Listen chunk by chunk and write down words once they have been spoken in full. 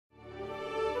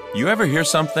You ever hear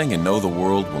something and know the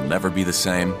world will never be the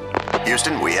same?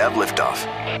 Houston, we have liftoff.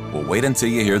 Well, wait until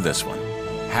you hear this one.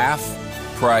 Half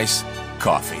price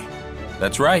coffee.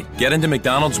 That's right. Get into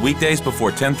McDonald's weekdays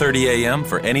before 10:30 a.m.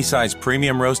 for any size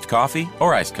premium roast coffee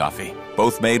or iced coffee.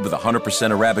 Both made with 100%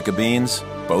 Arabica beans,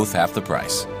 both half the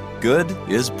price. Good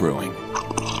is brewing.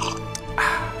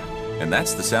 And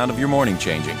that's the sound of your morning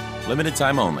changing. Limited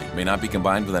time only. May not be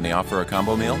combined with any offer or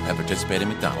combo meal at participating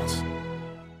McDonald's.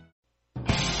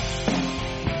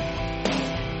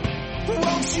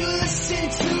 Won't you listen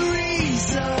to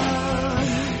reason?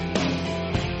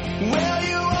 Will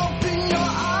you open your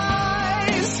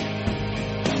eyes?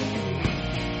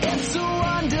 It's a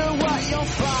wonder what you'll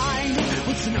find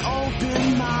with an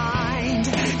open mind.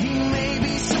 You may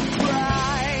be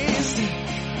surprised.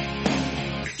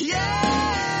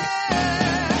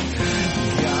 Yeah.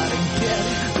 Gotta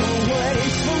get away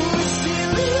from this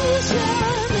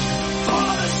delusion for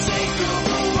the sake of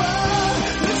the world.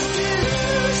 This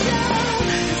delusion.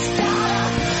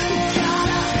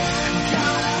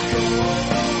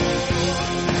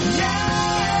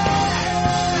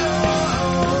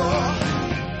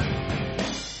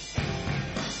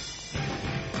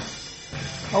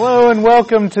 Hello and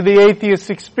welcome to the Atheist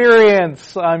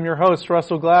Experience. I'm your host,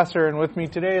 Russell Glasser, and with me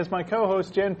today is my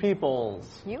co-host, Jen Peeples.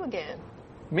 You again.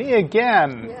 Me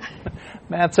again. Yeah.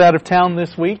 Matt's out of town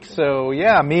this week, so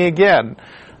yeah, me again.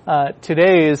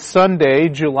 Today is Sunday,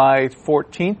 July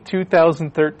 14th,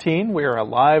 2013. We are a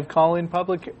live call-in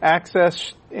public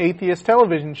access atheist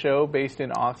television show based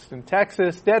in Austin,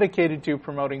 Texas, dedicated to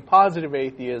promoting positive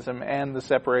atheism and the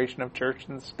separation of church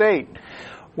and state.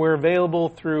 We're available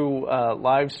through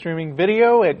live streaming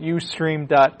video at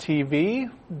ustream.tv.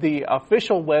 The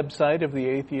official website of the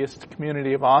atheist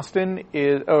community of Austin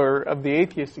of the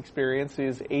Atheist Experience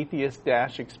is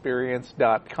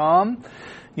atheist-experience.com.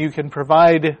 You can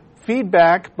provide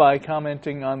feedback by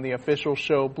commenting on the official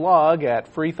show blog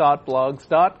at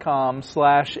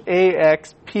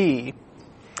freethoughtblogs.com/AXP.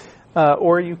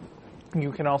 Or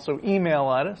you can also email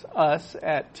us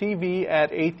at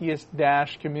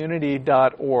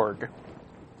tv@atheist-community.org.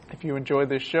 If you enjoy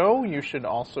this show, you should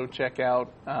also check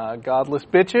out Godless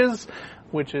Bitches,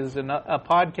 which is a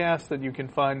podcast that you can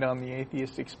find on the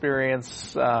Atheist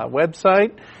Experience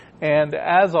website. And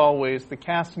as always, the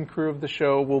cast and crew of the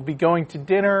show will be going to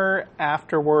dinner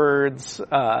afterwards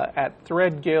at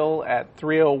Threadgill at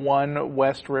 301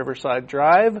 West Riverside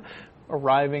Drive,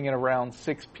 arriving at around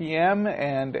 6 p.m.,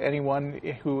 and anyone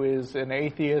who is an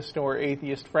atheist or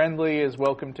atheist-friendly is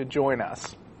welcome to join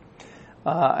us.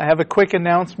 I have a quick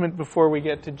announcement before we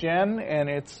get to Jen, and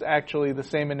it's actually the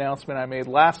same announcement I made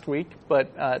last week, but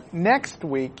next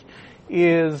week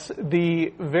is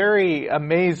the very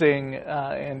amazing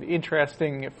and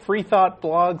interesting Free Thought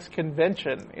Blogs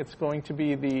Convention. It's going to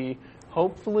be the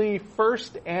hopefully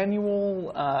first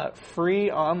annual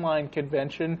free online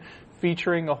convention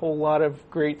featuring a whole lot of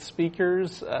great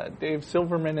speakers. Dave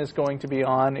Silverman is going to be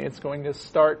on. It's going to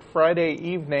start Friday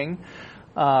evening,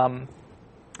 and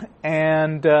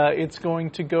it's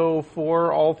going to go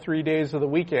for all 3 days of the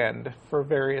weekend for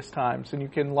various times. And you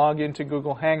can log into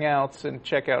Google Hangouts and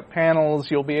check out panels.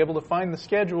 You'll be able to find the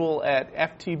schedule at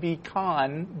ftbcon.org.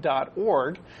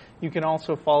 You can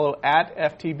also follow at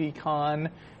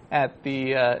ftbcon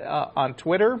on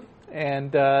Twitter.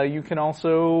 And you can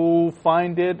also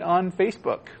find it on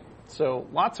Facebook. So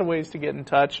lots of ways to get in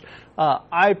touch.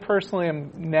 I personally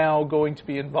am now going to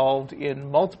be involved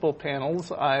in multiple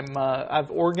panels. I've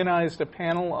organized a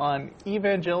panel on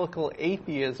evangelical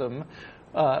atheism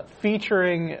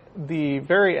featuring the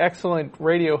very excellent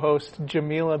radio host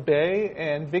Jamila Bey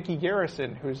and Vicki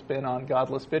Garrison, who's been on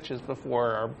Godless Bitches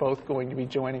before, are both going to be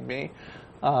joining me.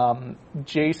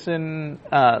 Jason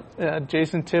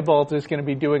Tybalt is going to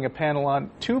be doing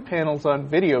two panels on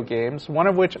video games, one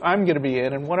of which I'm going to be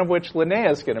in and one of which Linnea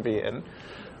is going to be in.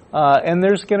 And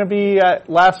there's going to be,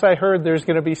 last I heard, there's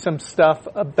going to be some stuff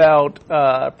about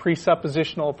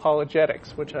presuppositional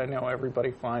apologetics, which I know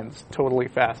everybody finds totally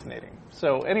fascinating.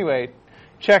 So anyway,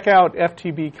 check out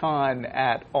FTBCon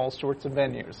at all sorts of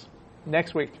venues.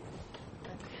 Next week.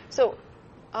 So,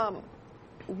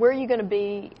 where are you going to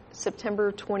be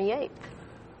September 28th?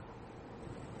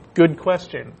 Good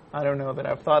question. I don't know that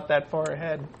I've thought that far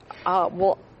ahead.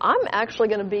 Well, I'm actually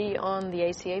going to be on the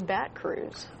ACA Bat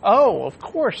Cruise. Oh, of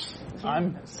course.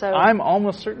 Yeah. I'm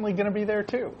almost certainly going to be there,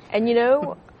 too. And, you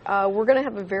know, we're going to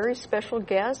have a very special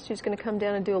guest who's going to come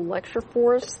down and do a lecture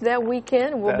for us that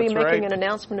weekend. We'll be making an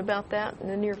announcement about that in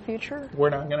the near future.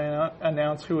 We're not going to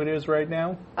announce who it is right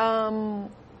now?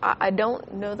 I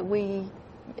don't know that we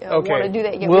Okay. want to do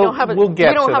that yet. We'll we don't have a, we'll get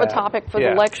we don't to have that. a topic for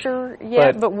Yeah. the lecture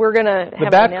yet, but we're going to have The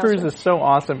an Bat Cruise announcement. is so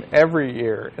awesome every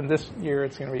year, and this year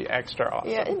it's going to be extra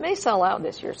awesome. Yeah, it may sell out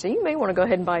this year, so you may want to go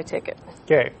ahead and buy a ticket.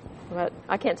 Okay. But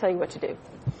I can't tell you what to do.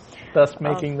 Thus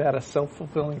making that a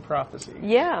self-fulfilling prophecy.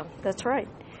 Yeah, that's right.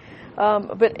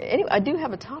 But anyway, I do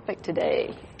have a topic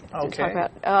today to talk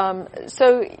about.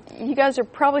 So you guys are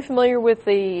probably familiar with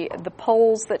the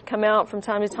polls that come out from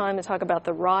time to time and talk about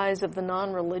the rise of the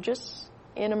non-religious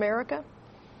in America.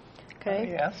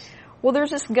 Okay. Yes. Well,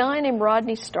 there's this guy named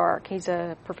Rodney Stark. He's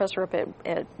a professor up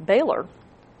at Baylor.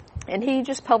 And he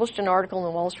just published an article in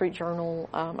the Wall Street Journal,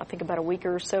 I think about a week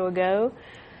or so ago,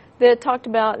 that talked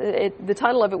about, the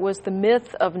title of it was The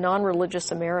Myth of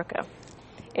Non-Religious America.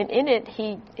 And in it,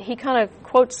 he kind of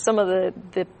quotes some of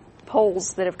the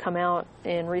polls that have come out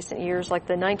in recent years, like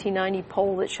the 1990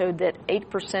 poll that showed that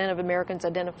 8% of Americans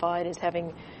identified as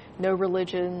having no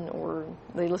religion, or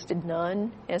they listed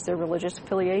none as their religious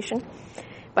affiliation.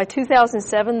 By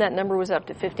 2007, that number was up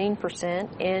to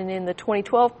 15%, and in the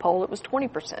 2012 poll, it was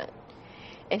 20%.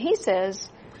 And he says,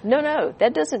 no,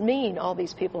 that doesn't mean all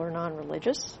these people are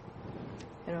non-religious.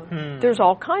 There's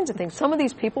all kinds of things. Some of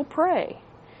these people pray.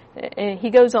 And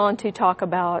he goes on to talk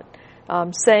about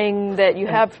saying that you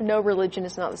have no religion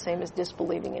is not the same as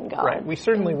disbelieving in God. Right. We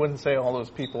certainly wouldn't say all those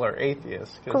people are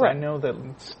atheists, because I know that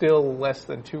still less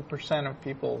than 2% of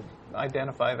people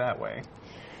identify that way.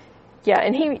 Yeah,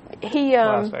 and he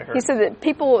said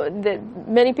that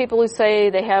many people who say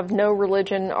they have no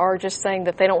religion are just saying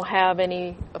that they don't have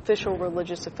any official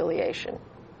religious affiliation.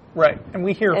 Right, and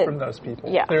we hear from those people.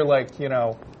 Yeah. They're like,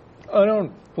 I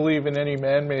don't believe in any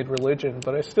man-made religion,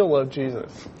 but I still love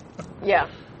Jesus. Yeah.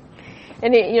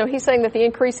 And he's saying that the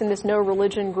increase in this no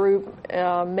religion group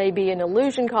may be an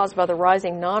illusion caused by the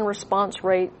rising non-response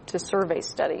rate to survey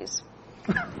studies,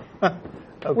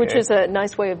 which is a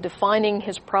nice way of defining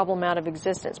his problem out of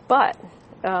existence. But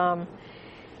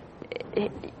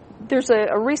there's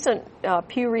a recent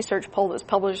Pew Research poll that was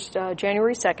published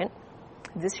January 2nd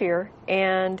this year,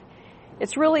 and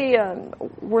it's really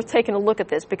worth taking a look at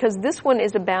this, because this one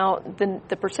is about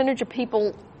the percentage of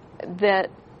people that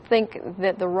think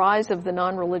that the rise of the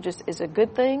non-religious is a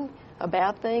good thing, a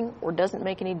bad thing, or doesn't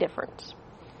make any difference.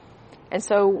 And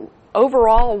so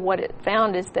overall what it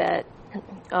found is that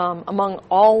among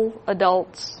all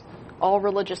adults, all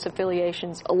religious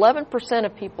affiliations, 11%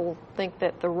 of people think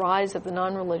that the rise of the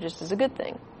non-religious is a good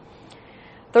thing.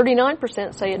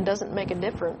 39% say it doesn't make a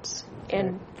difference,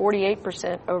 and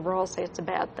 48% overall say it's a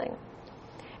bad thing.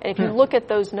 And if you look at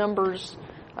those numbers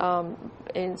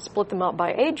and split them up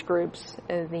by age groups,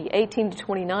 the 18 to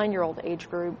 29-year-old age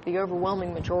group, the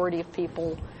overwhelming majority of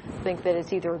people think that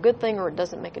it's either a good thing or it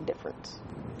doesn't make a difference.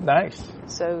 Nice.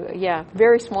 So, yeah,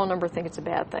 very small number think it's a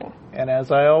bad thing. And as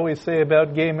I always say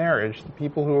about gay marriage, the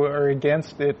people who are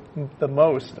against it the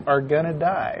most are going to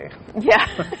die. Yeah.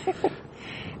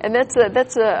 And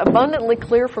that's abundantly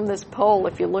clear from this poll.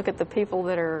 If you look at the people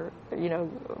that are,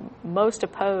 most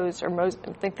opposed or most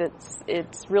think that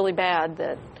it's really bad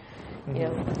that,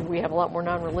 we have a lot more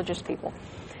non-religious people.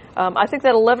 I think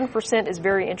that 11% is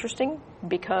very interesting,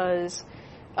 because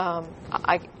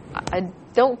I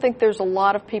don't think there's a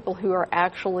lot of people who are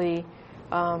actually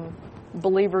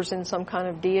believers in some kind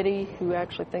of deity who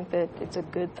actually think that it's a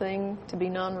good thing to be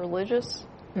non-religious.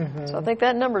 Mm-hmm. So I think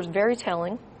that number is very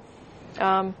telling.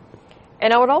 And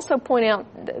I would also point out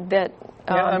that...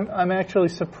 I'm actually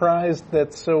surprised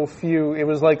that so few, it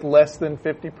was like less than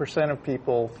 50% of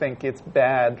people think it's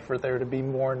bad for there to be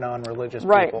more non-religious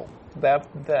people. That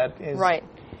is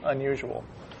unusual.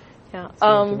 Yeah.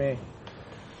 To me.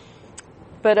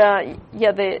 But,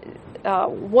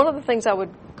 one of the things I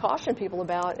would caution people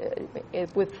about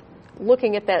with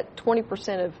looking at that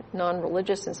 20% of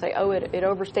non-religious and say, it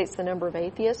overstates the number of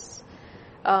atheists,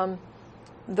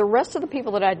 the rest of the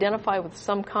people that identify with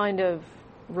some kind of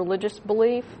religious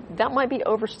belief, that might be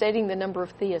overstating the number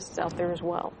of theists out there as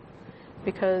well.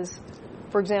 Because,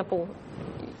 for example,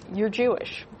 you're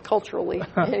Jewish, culturally,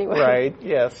 anyway. Right,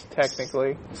 yes,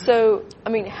 technically. So,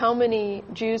 how many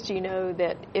Jews do you know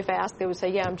that if asked, they would say,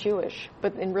 yeah, I'm Jewish,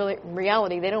 but in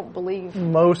reality, they don't believe...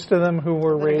 Most of them who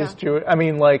were raised Jewish,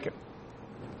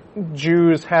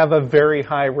 Jews have a very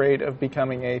high rate of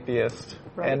becoming atheists,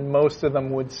 and most of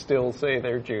them would still say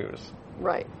they're Jews.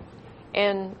 Right.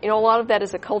 And, a lot of that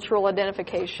is a cultural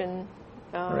identification.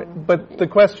 Right. But the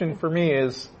question for me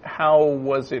is, how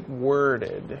was it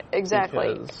worded?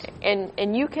 Exactly.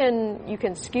 And you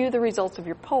can skew the results of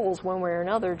your polls one way or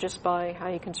another just by how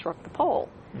you construct the poll.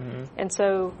 Mm-hmm. And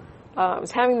so I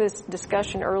was having this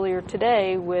discussion earlier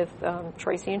today with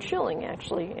Tracy and Schilling,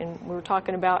 actually, and we were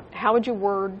talking about how would you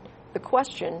word the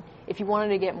question if you wanted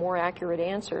to get more accurate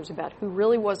answers about who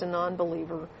really was a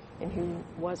non-believer and who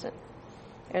wasn't.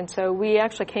 And so we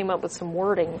actually came up with some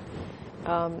wording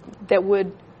that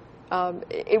would,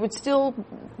 it would still,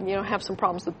 have some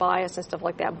problems with bias and stuff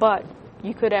like that, but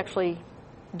you could actually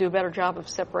do a better job of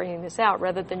separating this out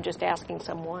rather than just asking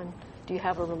someone, do you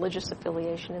have a religious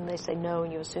affiliation? And they say no,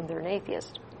 and you assume they're an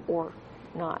atheist or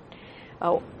not.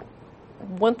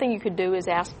 One thing you could do is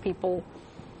ask people,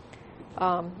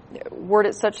 word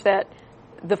it such that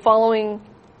the following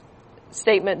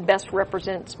statement best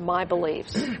represents my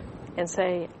beliefs, and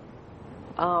say,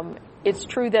 it's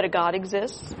true that a God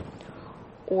exists,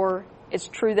 or it's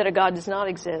true that a God does not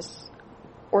exist,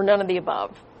 or none of the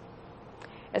above.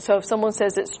 And so if someone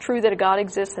says it's true that a God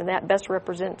exists and that best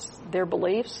represents their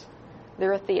beliefs,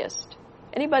 they're a theist.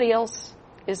 Anybody else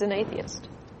is an atheist,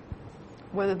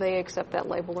 whether they accept that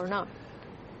label or not.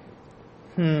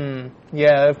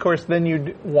 Yeah, of course, then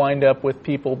you'd wind up with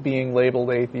people being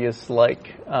labeled atheists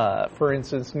like, for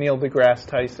instance, Neil deGrasse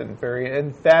Tyson very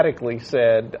emphatically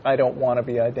said, I don't want to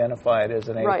be identified as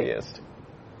an atheist.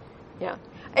 Right. Yeah.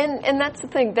 And that's the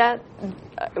thing, that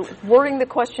wording the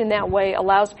question that way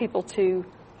allows people to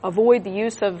avoid the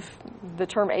use of the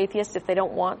term atheist if they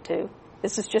don't want to.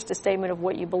 This is just a statement of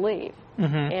what you believe.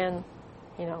 And,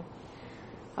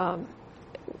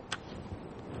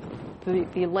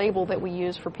 the label that we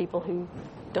use for people who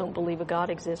don't believe a God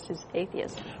exists is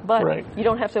atheist. But you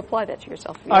don't have to apply that to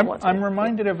yourself if you don't want to. I'm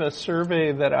reminded of a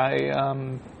survey that I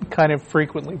kind of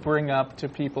frequently bring up to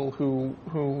people who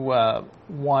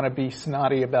want to be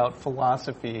snotty about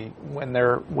philosophy when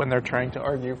they're trying to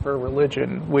argue for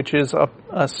religion, which is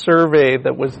a survey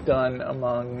that was done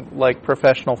among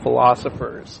professional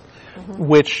philosophers,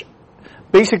 which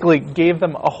basically gave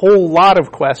them a whole lot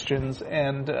of questions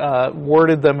and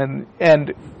worded them,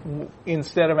 and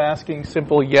instead of asking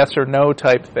simple yes or no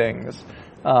type things,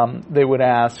 they would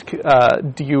ask,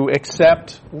 do you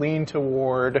accept, lean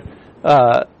toward,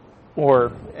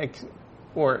 or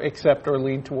accept or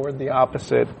lean toward the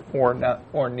opposite, or not,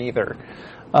 or neither.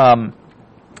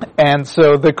 And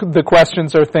so the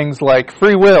questions are things like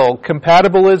free will,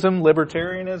 compatibilism,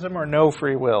 libertarianism, or no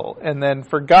free will. And then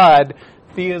for God,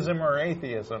 theism or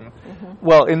atheism.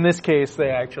 Well, in this case,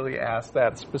 they actually asked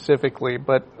that specifically,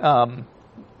 but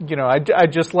I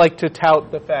just like to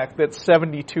tout the fact that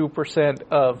 72%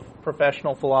 of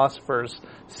professional philosophers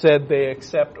said they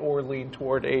accept or lean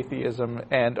toward atheism,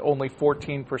 and only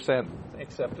 14%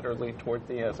 accepted or lean toward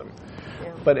theism.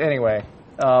 Yeah. But anyway,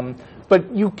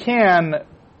 but you can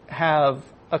have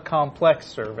a complex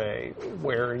survey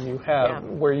where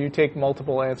you take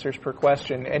multiple answers per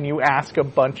question and you ask a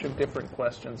bunch of different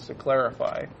questions to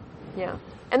clarify. Yeah,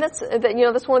 and that's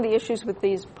one of the issues with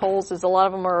these polls is a lot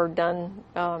of them are done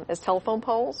as telephone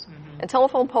polls, and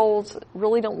telephone polls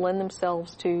really don't lend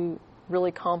themselves to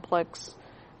really complex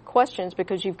questions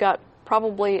because you've got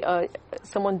probably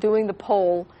someone doing the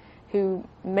poll who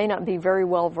may not be very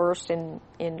well versed in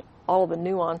all of the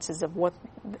nuances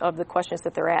of the questions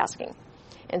that they're asking.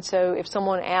 And so if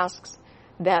someone asks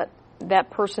that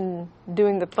person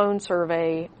doing the phone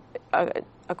survey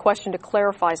a question to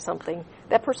clarify something,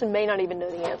 that person may not even know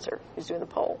the answer who's doing the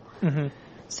poll.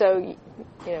 So,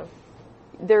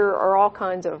 there are all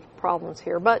kinds of problems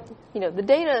here. But, the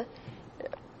data,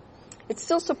 it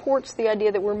still supports the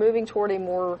idea that we're moving toward a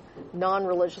more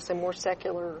non-religious and more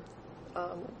secular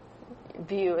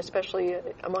view, especially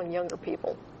among younger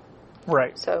people.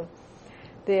 Right. So,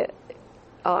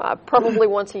 probably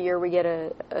once a year we get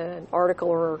an article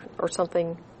or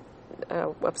something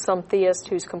of some theist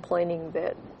who's complaining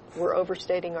that we're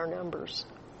overstating our numbers.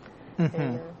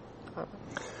 And,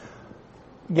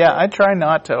 yeah, I try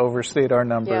not to overstate our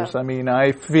numbers. Yeah. I mean,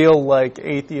 I feel like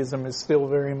atheism is still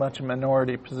very much a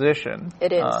minority position.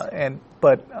 It is.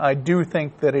 But I do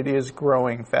think that it is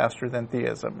growing faster than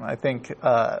theism. I think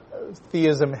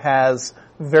theism has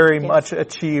very much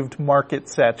achieved market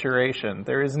saturation.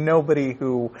 There is nobody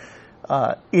who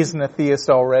isn't a theist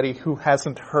already who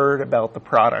hasn't heard about the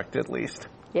product, at least.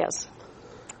 Yes.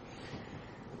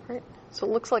 Right. So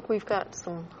it looks like we've got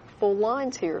some full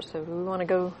lines here. So do we want to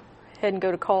go ahead and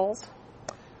go to calls?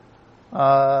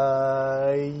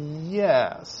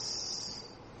 Yes.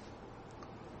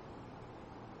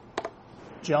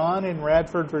 John in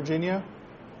Radford, Virginia.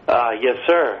 Yes,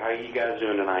 sir. How are you guys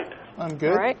doing tonight? I'm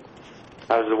good. All right.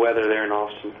 How's the weather there in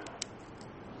Austin?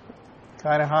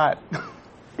 Kind of hot.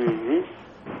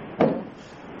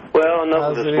 Well, enough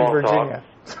How's of the it small in Virginia?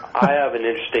 talk. I have an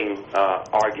interesting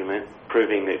argument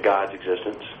proving that God's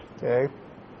existence. Okay.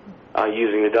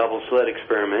 Using the double slit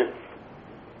experiment,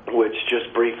 which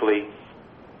just briefly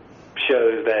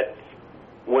shows that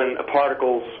when a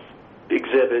particle's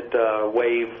exhibit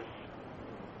wave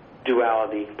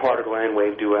duality, particle and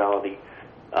wave duality.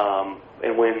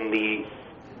 And when the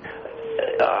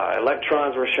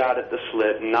electrons were shot at the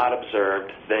slit and not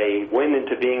observed, they went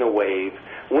into being a wave,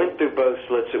 went through both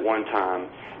slits at one time,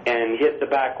 and hit the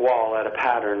back wall at a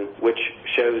pattern which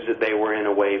shows that they were in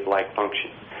a wave-like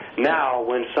function. Now,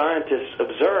 when scientists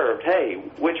observed, hey,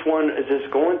 which one is this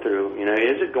going through? You know,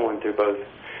 is it going through both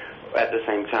at the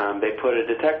same time? They put a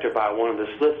detector by one of the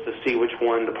slits to see which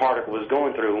one the particle was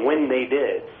going through. And when they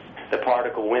did, the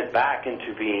particle went back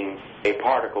into being a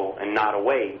particle and not a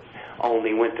wave,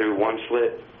 only went through one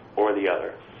slit or the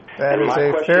other. That is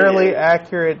a fairly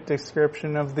accurate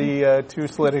description of the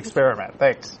two-slit experiment.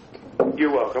 Thanks.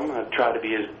 You're welcome. I've tried to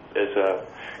be as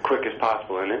quick as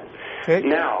possible in it. Okay.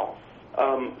 Now,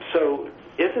 so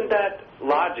isn't that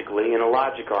logically, in a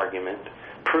logic argument,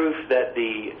 proof that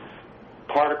the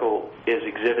particle is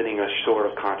exhibiting a sort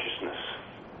of consciousness?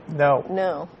 No.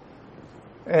 No.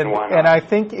 And I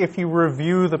think if you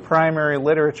review the primary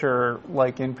literature,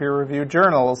 like in peer-reviewed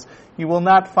journals, you will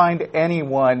not find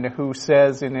anyone who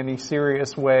says in any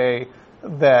serious way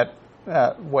that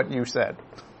what you said.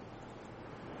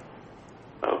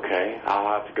 Okay,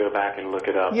 I'll have to go back and look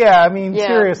it up. Yeah, I mean,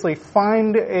 seriously,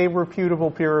 find a reputable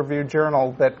peer-reviewed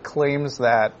journal that claims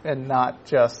that and not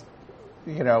just,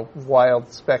 you know,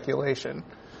 wild speculation.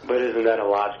 But isn't that a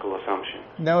logical assumption?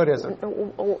 No, it isn't.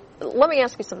 Let me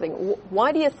ask you something.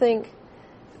 Why do you think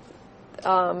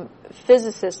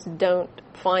physicists don't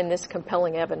find this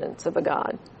compelling evidence of a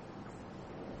God?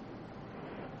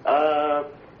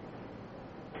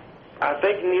 I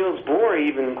think Niels Bohr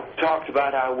even talked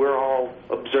about how we're all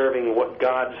observing what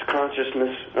God's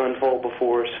consciousness unfold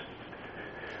before us.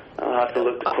 I'll have to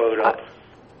look the quote up.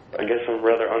 I guess I'm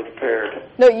rather unprepared.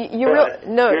 No,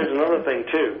 no. Here's another thing,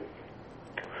 too.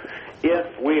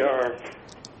 If we are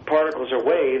particles or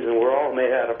waves and we're all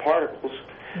made out of particles,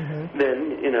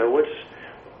 then, you know,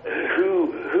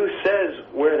 who says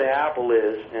where the apple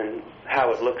is and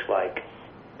how it looks like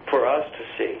for us to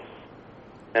see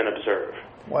and observe?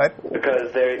 What?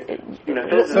 Because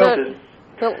physicists...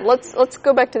 Let's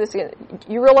go back to this again.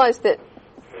 You realize that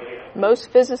most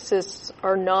physicists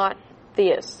are not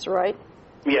theists, right?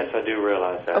 Yes, I do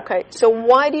realize that. Okay, so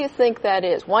why do you think that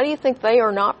is? Why do you think they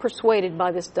are not persuaded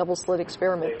by this double-slit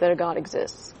experiment that a God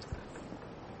exists?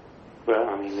 Well,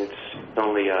 I mean,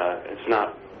 it's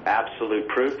not absolute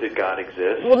proof that God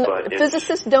exists. Well, but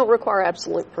physicists don't require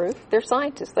absolute proof. They're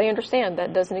scientists. They understand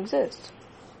that doesn't exist.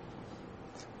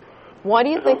 Why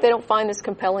do you think they don't find this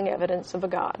compelling evidence of a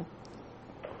God?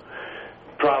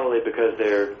 Probably because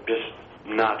they're just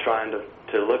not trying to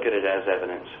look at it as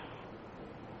evidence.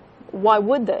 Why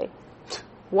would they?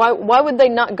 Why would they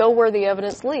not go where the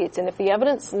evidence leads? And if the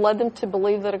evidence led them to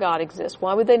believe that a God exists,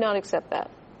 why would they not accept that?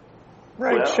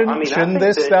 Right. Well, shouldn't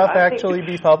this stuff actually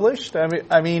be published?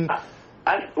 I mean.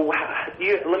 Let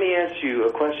me ask you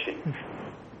a question.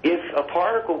 If a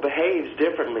particle behaves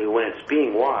differently when it's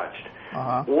being watched,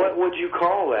 what would you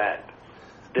call that?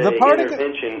 The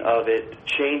intervention of it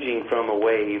changing from a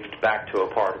wave back to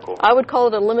a particle. I would call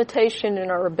it a limitation in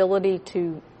our ability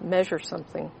to measure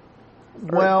something.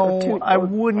 I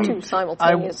wouldn't. Two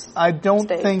simultaneous I don't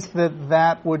states. think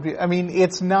that would be. I mean,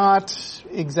 it's not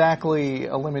exactly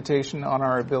a limitation on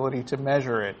our ability to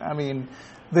measure it. I mean,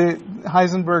 the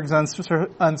Heisenberg's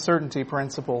uncertainty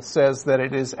principle says that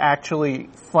it is actually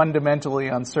fundamentally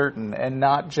uncertain, and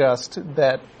not just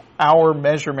that our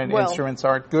measurement instruments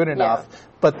aren't good enough,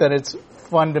 but that it's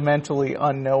fundamentally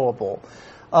unknowable.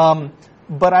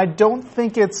 But I don't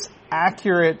think it's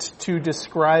accurate to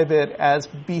describe it as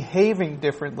behaving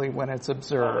differently when it's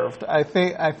observed. I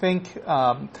think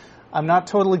I'm not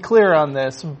totally clear on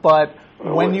this, but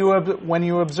when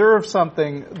you observe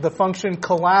something, the function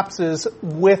collapses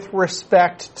with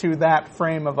respect to that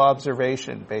frame of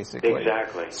observation, basically.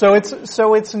 Exactly. So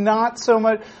it's not so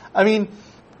much. I mean,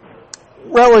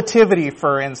 relativity,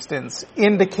 for instance,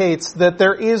 indicates that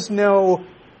there is no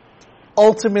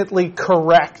ultimately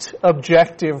correct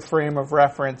objective frame of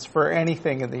reference for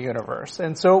anything in the universe.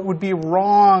 And so it would be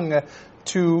wrong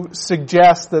to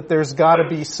suggest that there's got to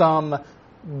be some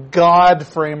God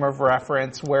frame of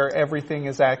reference where everything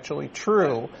is actually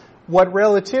true. What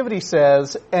relativity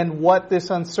says, and what this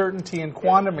uncertainty in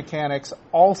quantum mechanics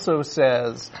also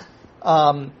says,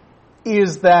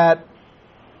 is that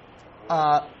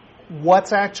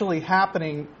what's actually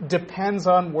happening depends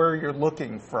on where you're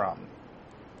looking from.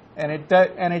 And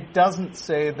it doesn't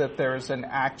say that there's an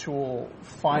actual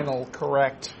final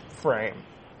correct frame.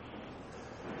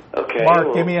 Okay.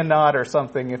 Mark, give me a nod or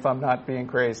something if I'm not being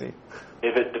crazy.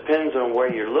 If it depends on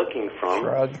where you're looking from.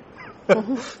 Shrug.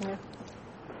 Yeah.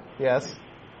 Yes.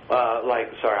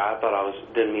 Sorry, I thought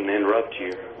didn't mean to interrupt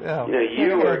you. Oh.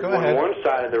 You Yeah, are go on ahead. one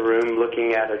side of the room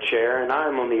looking at a chair, and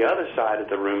I'm on the other side of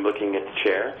the room looking at the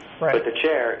chair. Right. But the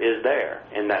chair is there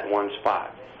in that one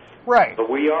spot. Right. But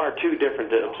we are two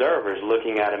different observers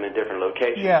looking at them in different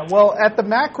locations. Yeah, well, at the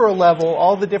macro level,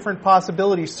 all the different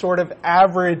possibilities sort of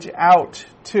average out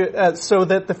to so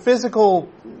that the physical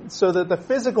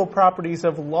properties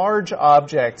of large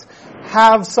objects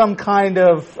have some kind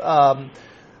of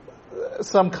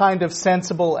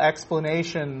sensible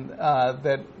explanation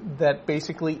that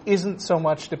basically isn't so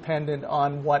much dependent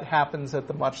on what happens at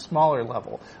the much smaller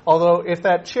level. Although if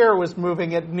that chair was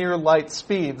moving at near light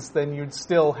speeds, then you'd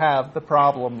still have the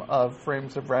problem of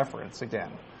frames of reference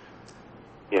again.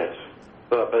 Yes,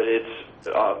 but it's.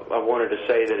 I wanted to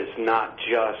say that it's not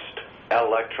just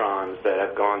electrons that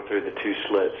have gone through the two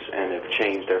slits and have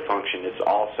changed their function. It's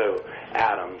also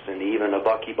atoms and even a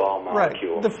buckyball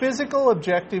molecule. Right. The physical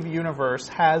objective universe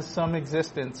has some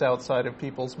existence outside of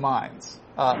people's minds.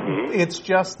 It's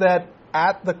just that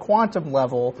at the quantum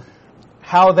level,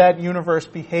 how that universe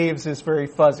behaves is very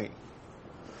fuzzy.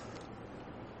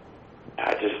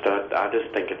 I just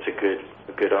think it's a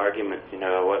good argument.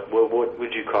 What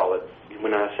would you call it?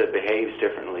 When I said behaves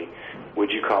differently, would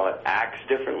you call it acts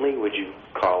differently? Would you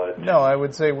call it? No, I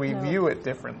would say we view it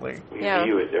differently. We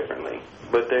view it differently.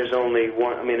 But there's only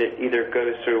one. I mean, it either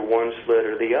goes through one slit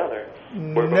or the other.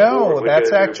 No,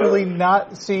 that's actually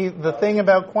not. See, the thing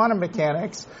about quantum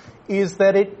mechanics is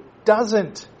that it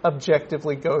doesn't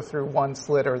objectively go through one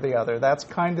slit or the other. That's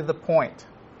kind of the point.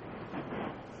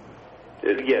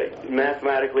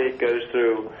 Mathematically it goes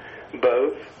through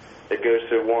both. It goes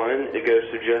through one, it goes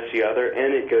through just the other,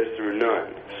 and it goes through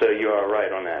none. So you are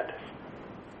right on that.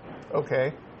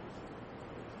 Okay.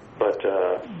 But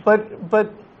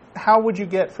how would you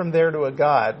get from there to a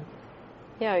god?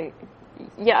 Yeah,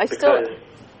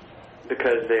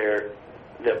 because the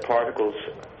particles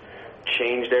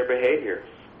change their behavior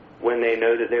when they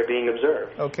know that they're being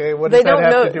observed. Okay, what does that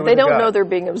have to do with They the don't god? know they're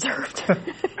being observed.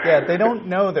 Yeah, they don't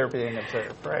know they're being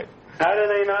observed, right? How do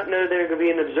they not know they're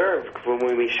being observed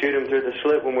when we shoot them through the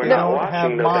slit when we're They not don't watching have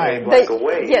them? mind. They behave like a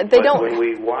wave. Yeah, they but don't. When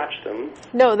we watch them...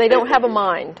 No, they don't have a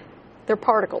mind. They're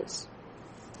particles.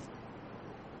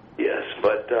 Yes,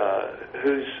 but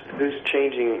who's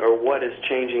changing, or what is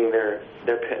changing their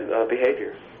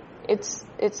behavior? It's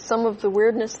some of the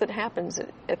weirdness that happens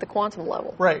at the quantum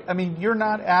level. Right. I mean, you're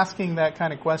not asking that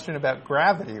kind of question about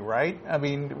gravity, right? I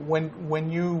mean,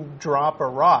 when you drop a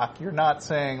rock, you're not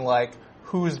saying, like,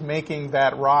 who's making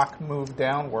that rock move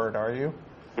downward, are you?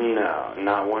 No,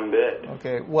 not one bit.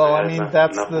 Okay. Well, I mean,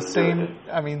 that's nothing the to do same. with it.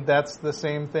 I mean, that's the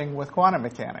same thing with quantum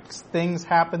mechanics. Things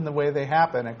happen the way they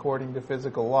happen according to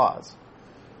physical laws.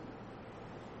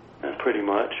 Pretty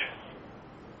much.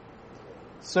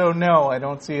 So no, I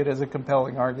don't see it as a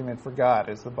compelling argument for God,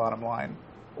 is the bottom line,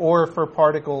 or for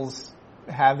particles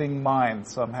having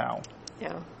minds somehow.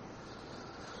 Yeah.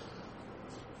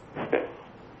 Okay.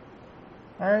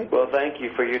 All right. Well, thank you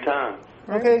for your time.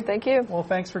 Okay. Thank you. Well,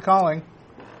 thanks for calling.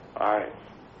 All right.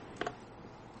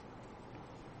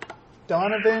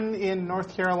 Donovan in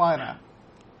North Carolina.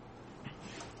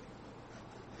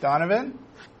 Donovan?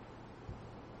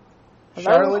 Hello?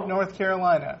 Charlotte, North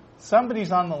Carolina.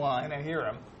 Somebody's on the line. I hear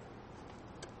him.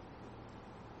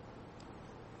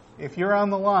 If you're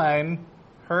on the line,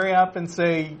 hurry up and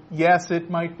say, yes, it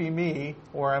might be me,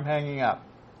 or I'm hanging up.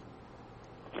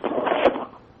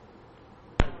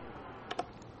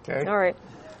 Okay. All right.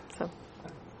 So.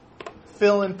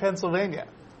 Phil in Pennsylvania.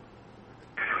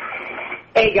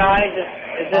 Hey guys,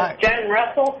 is this Hi. Jen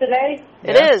Russell today?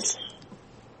 It Yes. is.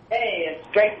 Hey, it's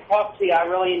great to talk to you. I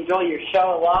really enjoy your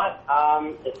show a lot.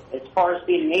 As far as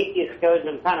being an atheist goes,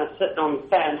 I'm kind of sitting on the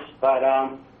fence, but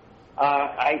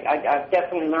I've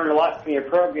definitely learned a lot from your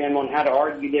program on how to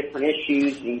argue different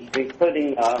issues,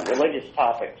 including religious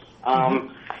topics. I'm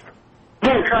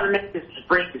going to try to make this as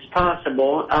brief as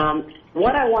possible.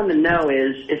 What I want to know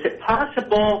is it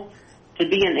possible to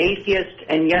be an atheist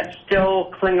and yet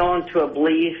still cling on to a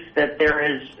belief that there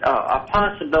is a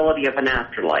possibility of an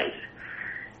afterlife?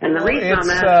 And the reason I'm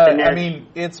asking is... I mean,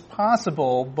 it's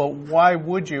possible, but why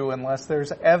would you unless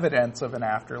there's evidence of an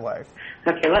afterlife?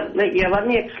 Okay, let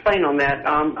me explain on that.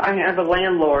 I have a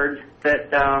landlord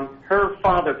that her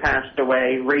father passed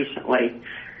away recently,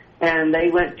 and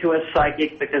they went to a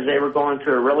psychic because they were going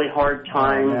through a really hard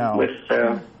time with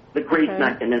the grief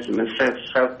mechanism and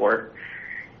so forth.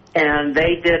 And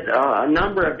they did a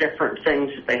number of different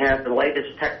things. They have the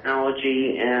latest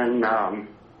technology and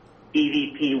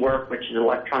EVP work, which is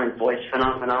electronic voice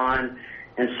phenomenon,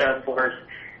 and so forth.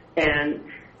 And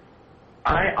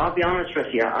I'll be honest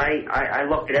with you. I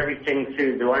looked at everything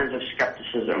through the lens of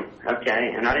skepticism,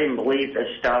 okay? And I didn't believe this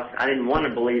stuff. I didn't want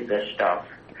to believe this stuff.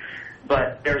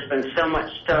 But there's been so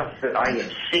much stuff that I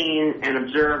have seen and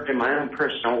observed in my own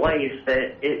personal life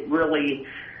that it really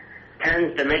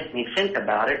tends to make me think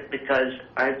about it, because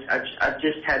I've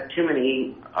just had too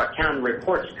many counter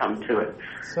reports come to it.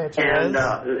 Such and as?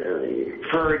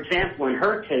 For example, in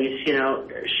her case, you know,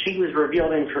 she was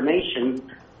revealed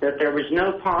information that there was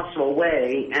no possible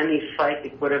way any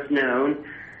psychic would have known.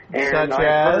 And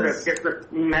I've heard of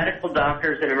different medical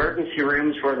doctors in emergency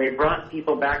rooms where they brought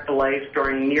people back to life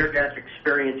during near-death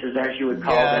experiences, as you would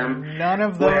call them. None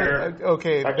of those.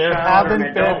 Okay, there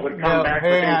haven't been.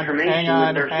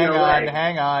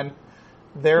 Hang on.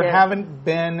 There haven't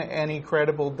been any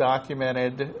credible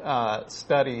documented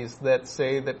studies that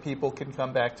say that people can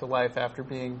come back to life after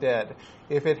being dead.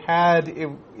 If it had,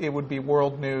 it would be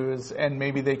world news, and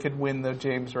maybe they could win the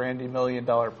James Randi $1 Million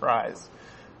Prize.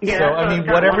 Yeah, so I mean,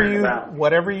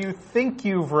 whatever you think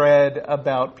you've read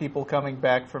about people coming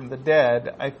back from the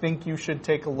dead, I think you should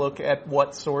take a look at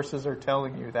what sources are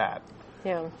telling you that.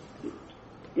 Yeah.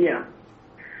 Yeah.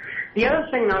 The other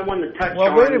thing I wanted to touch on.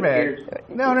 Well, wait a minute.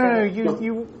 No.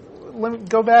 You let me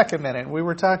go back a minute. We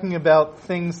were talking about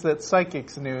things that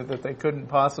psychics knew that they couldn't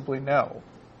possibly know.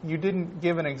 You didn't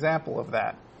give an example of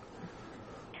that.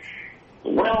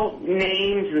 Well,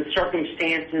 names and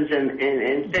circumstances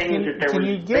and things that there was. Can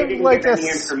you they give didn't like give a any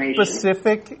information.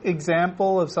 specific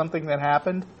example of something that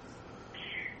happened?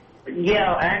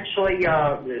 Yeah, actually,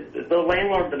 the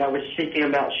landlord that I was speaking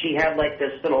about, she had like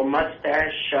this little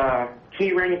mustache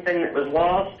key ring thing that was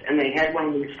lost, and they had one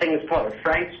of these things called a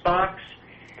Frank's box,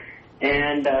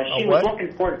 and she was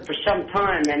looking for it for some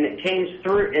time, and it came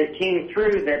through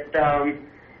that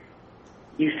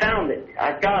you found it.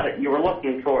 I got it. You were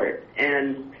looking for it,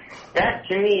 and that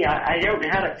to me, I don't know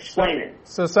how to explain it.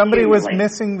 So somebody was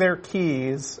missing their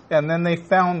keys, and then they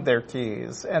found their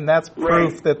keys, and that's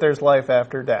proof that there's life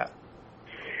after death.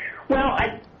 Well,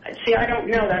 I don't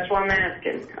know. That's why I'm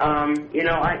asking.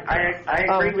 I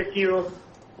agree with you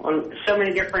on so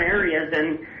many different areas,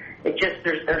 and it just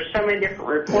there's so many different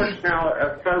reports now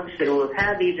of folks that have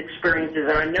had these experiences,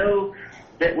 and I know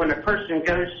that when a person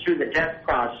goes through the death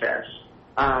process,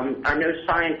 I know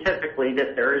scientifically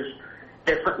that there's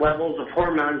different levels of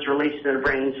hormones released in the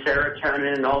brain,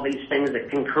 serotonin, and all these things that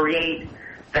can create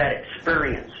that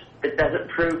experience. It doesn't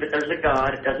prove that there's a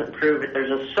God. It doesn't prove that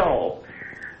there's a soul.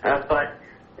 But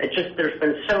it's just there's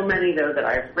been so many, though, that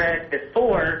I've read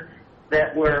before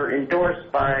that were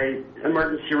endorsed by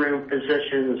emergency room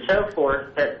physicians and so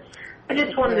forth, that I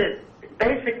just wanted to,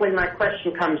 basically my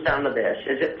question comes down to this.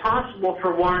 Is it possible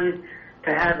for one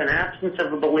to have an absence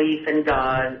of a belief in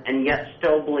God and yet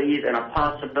still believe in a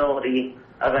possibility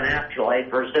of an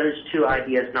afterlife, or is those two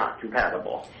ideas not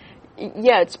compatible?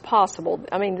 Yeah, it's possible.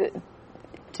 I mean,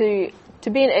 to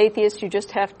be an atheist, you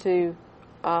just have to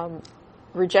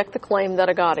reject the claim that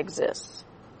a God exists.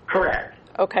 Correct.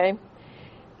 Okay.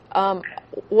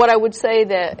 What I would say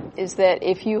is that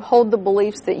if you hold the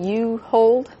beliefs that you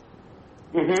hold,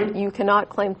 you cannot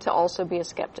claim to also be a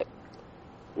skeptic.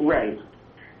 Right.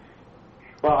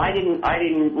 Well, I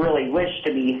didn't really wish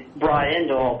to be brought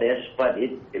into all this, but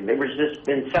there was just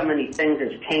been so many things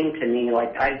that came to me.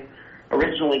 Like I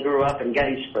originally grew up in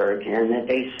Gettysburg, and that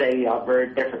they say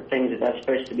very different things that that's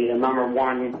supposed to be the number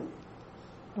one.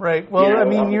 Right. Well, I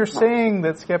mean, you're saying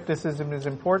that skepticism is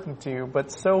important to you,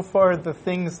 but so far the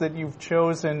things that you've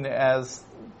chosen as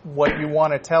what you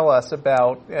want to tell us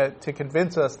about to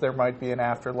convince us there might be an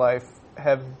afterlife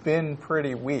have been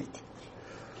pretty weak.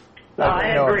 Well, I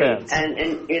agree. Offense.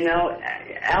 And you know,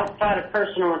 outside of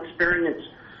personal experience,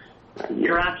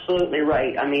 you're absolutely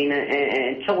right. I mean,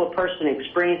 until a person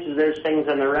experiences those things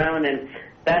on their own, and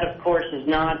that, of course, is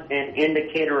not an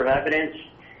indicator of evidence.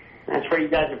 That's where you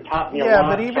guys have taught me a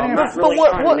lot. But even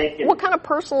what kind of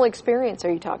personal experience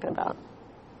are you talking about?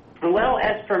 Well,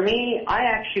 as for me, I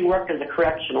actually worked as a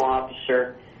correctional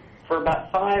officer for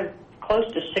about close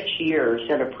to 6 years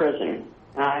at a prison.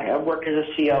 I worked as a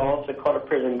CO, also called a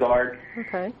prison guard.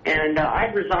 Okay. And I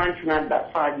resigned from that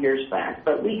about 5 years back.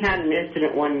 But we had an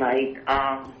incident one night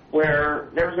where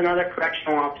there was another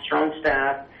correctional officer on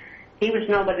staff. He was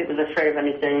nobody that was afraid of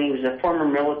anything. He was a former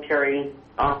military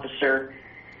officer.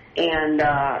 And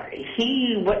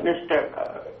he witnessed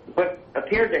what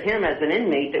appeared to him as an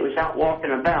inmate that was out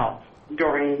walking about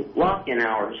during lock-in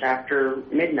hours after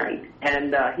midnight.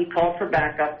 And he called for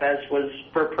backup, as was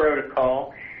per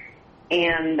protocol.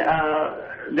 And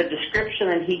the description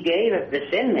that he gave of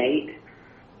this inmate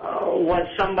was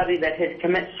somebody that had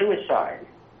committed suicide.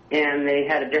 And they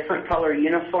had a different color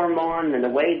uniform on, and the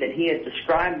way that he had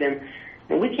described him,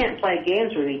 And we can't play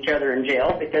games with each other in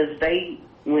jail because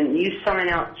when you sign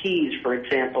out keys, for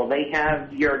example, they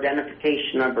have your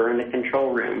identification number in the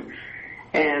control room.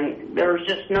 And there's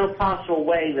just no possible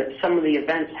way that some of the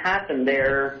events happened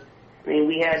there. I mean,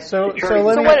 we had So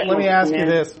let me ask you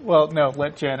this. Well, no,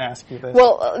 let Jen ask you this.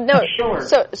 Well, no. Sure.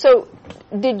 So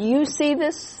did you see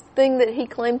this thing that he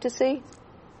claimed to see?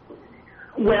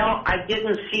 Well, I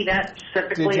didn't see that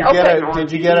specifically.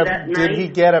 Did he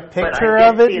get a picture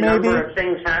of it, maybe? A number of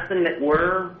things happened that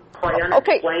were quite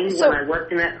unexplained when I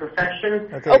worked in that profession.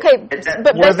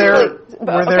 But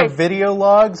were there video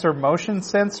logs or motion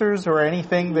sensors or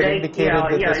anything that indicated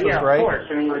that this was right? Of course.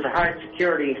 I mean, it was a high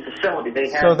security facility.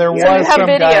 So there was you have some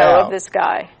video guy of this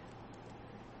guy.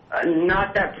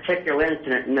 Not that particular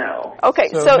incident, no. Okay,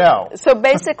 no. So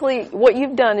basically, what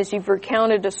you've done is you've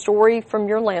recounted a story from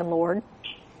your landlord,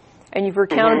 and you've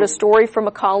recounted a story from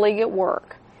a colleague at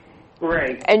work.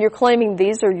 Right. And you're claiming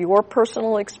these are your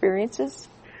personal experiences?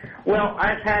 Well,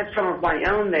 I've had some of my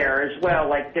own there as well,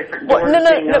 like different Well, doors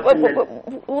being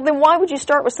opened. well, then why would you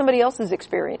start with somebody else's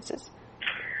experiences?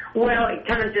 Well, it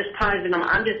kind of just ties in.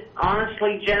 I'm just,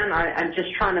 honestly, Jen, I'm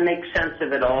just trying to make sense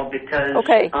of it all because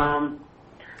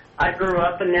I grew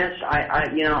up in this.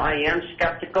 I am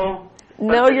skeptical.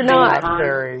 No, you're not.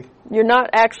 You're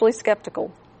not actually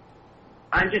skeptical.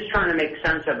 I'm just trying to make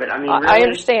sense of it. I mean, really, I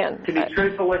understand. To be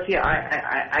truthful with you,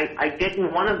 I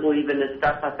didn't want to believe in this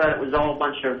stuff. I thought it was all a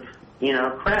bunch of,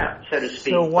 crap, so to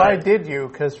speak. So why did you?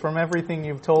 Because from everything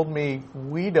you've told me,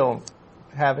 we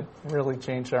haven't really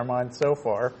changed our minds so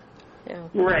far. Yeah.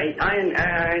 Right. I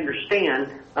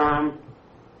understand.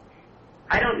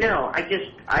 I don't know. I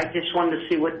just wanted to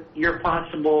see what your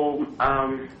possible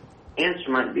answer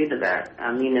might be to that.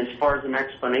 I mean, as far as an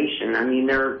explanation, I mean,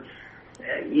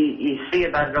 you see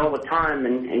about it all the time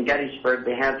in Gettysburg.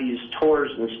 They have these tours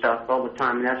and stuff all the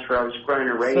time, and that's where I was grown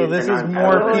and raised. So this is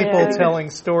more people telling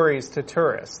stories to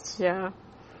tourists. Yeah.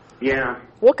 Yeah.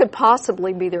 What could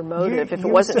possibly be their motive if it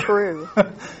wasn't true?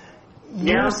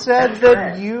 You said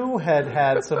that you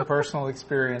had some personal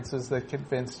experiences that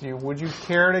convinced you. Would you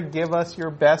care to give us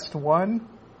your best one?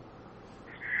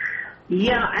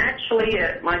 Yeah, actually,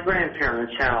 at my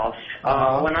grandparents' house.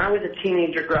 When I was a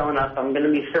teenager growing up, I'm going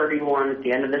to be 31 at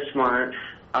the end of this month.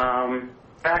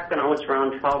 Back when I was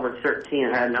around 12 or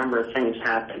 13, I had a number of things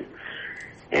happen.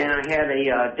 And I had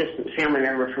a distant family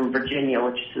member from Virginia,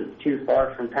 which is too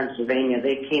far from Pennsylvania.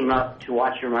 They came up to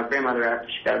watch my grandmother after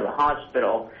she got out of the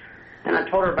hospital. And I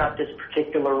told her about this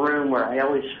particular room where I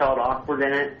always felt awkward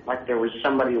in it, like there was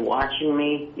somebody watching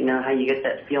me. You know how you get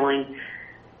that feeling?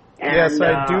 And, yes,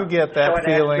 I do get that so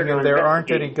feeling, and there aren't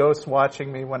any ghosts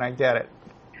watching me when I get it.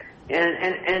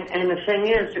 And the thing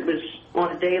is, it was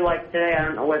on a day like today. I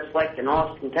don't know what it's like in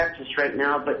Austin, Texas right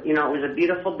now, but, it was a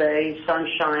beautiful day,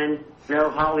 sunshine, no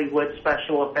Hollywood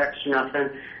special effects or nothing.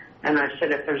 And I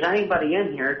said, if there's anybody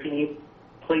in here, can you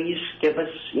please give us,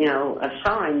 a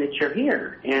sign that you're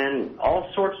here? And all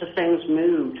sorts of things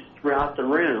moved throughout the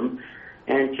room.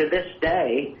 And to this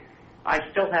day, I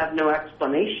still have no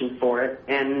explanation for it,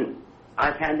 and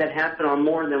I've had that happen on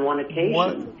more than one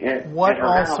occasion. What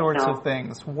all sorts of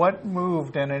things? What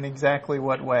moved and in exactly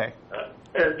what way?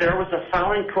 There was a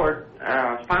filing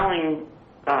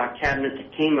cabinet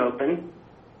that came open.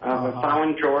 The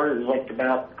filing drawer is like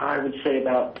about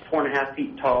 4.5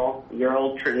 feet tall. Your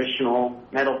old traditional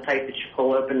metal type that you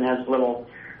pull open, has a little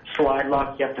slide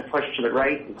lock. You have to push to the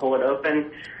right and pull it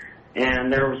open.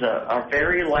 And there was a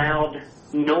very loud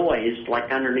noise like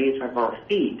underneath of our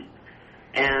feet.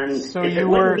 And so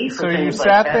you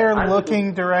sat there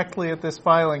looking directly at this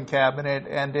filing cabinet,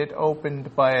 and it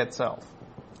opened by itself.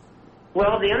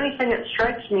 Well, the only thing that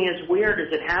strikes me as weird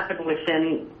is it happened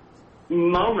within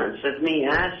moments of me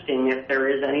asking if there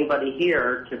is anybody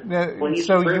here to please.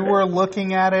 So you were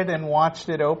looking at it and watched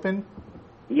it open?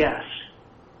 Yes.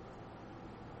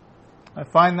 I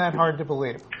find that hard to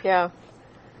believe. Yeah.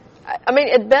 I mean,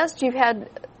 at best, you've had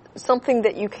something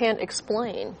that you can't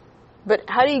explain. But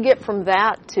how do you get from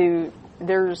that to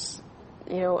there's,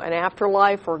 an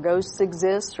afterlife or ghosts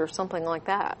exist or something like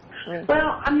that? I mean,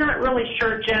 well, I'm not really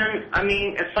sure, Jen. I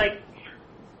mean,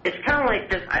 it's kind of like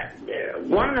this.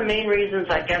 One of the main reasons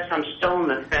I guess I'm still on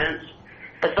the fence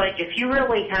is like if you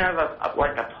really have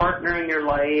a partner in your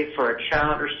life or a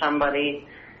child or somebody,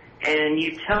 and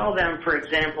you tell them, for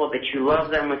example, that you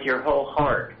love them with your whole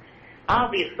heart.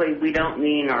 Obviously, we don't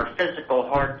mean our physical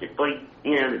heart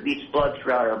that beats blood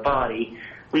throughout our body.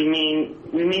 We mean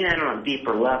that on a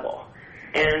deeper level.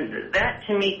 And that,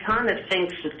 to me, kind of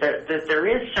thinks that there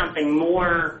is something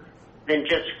more than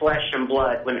just flesh and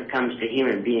blood when it comes to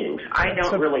human beings. I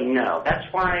don't really know. That's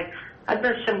why I've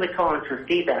been simply calling for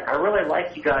feedback. I really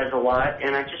like you guys a lot,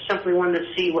 and I just simply wanted to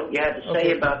see what you had to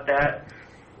say about that.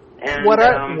 And,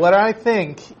 what I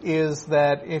think is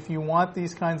that if you want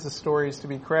these kinds of stories to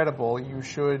be credible, you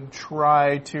should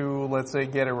try to, let's say,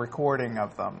 get a recording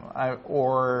of them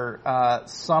or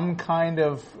some kind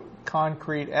of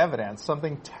concrete evidence,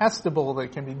 something testable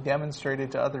that can be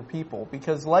demonstrated to other people.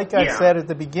 Because, like I said at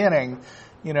the beginning,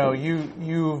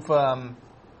 you've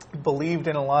believed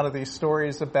in a lot of these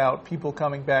stories about people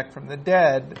coming back from the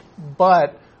dead,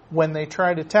 but when they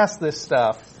try to test this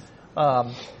stuff.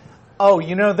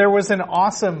 There was an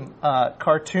awesome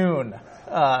cartoon,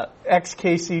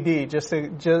 XKCD,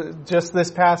 just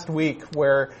this past week,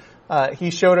 where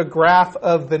he showed a graph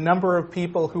of the number of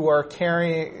people who are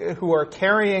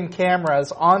carrying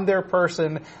cameras on their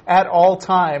person at all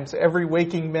times, every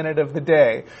waking minute of the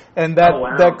day, and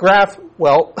that graph.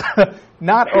 Well,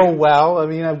 not oh wow. I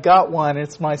mean, I've got one.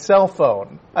 It's my cell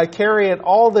phone. I carry it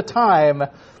all the time,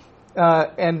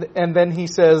 and then he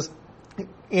says,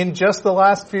 in just the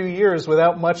last few years,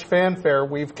 without much fanfare,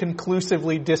 we've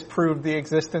conclusively disproved the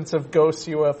existence of ghosts,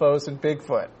 UFOs, and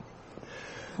Bigfoot.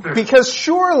 Because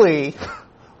surely,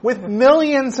 with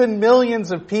millions and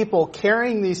millions of people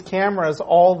carrying these cameras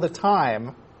all the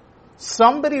time,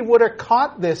 somebody would have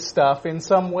caught this stuff in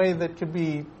some way that could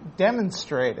be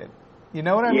demonstrated. You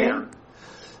know what I mean?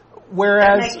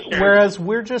 Whereas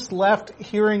we're just left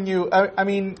hearing you.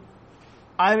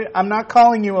 I'm not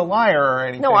calling you a liar or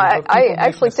anything. No, I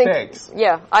actually mistakes.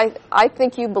 think, I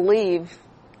think you believe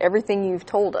everything you've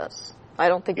told us. I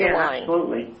don't think you're lying.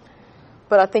 Absolutely.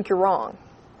 But I think you're wrong.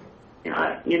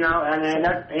 I'm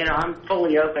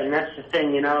fully open. That's the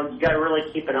thing, you got to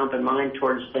really keep an open mind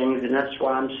towards things, and that's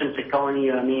why I'm simply calling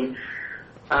you. I mean,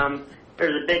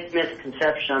 there's a big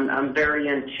misconception. I'm very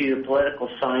into political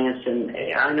science, and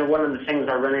I know one of the things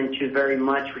I run into very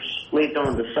much, which leads on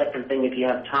to the second thing if you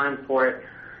have time for it.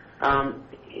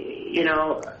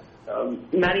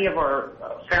 Many of our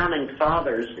founding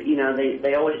fathers,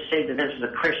 they always say that this is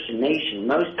a Christian nation.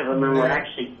 Most of them were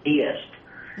actually deists,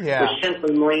 which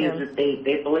simply means that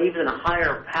they believed in a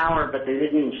higher power, but they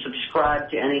didn't subscribe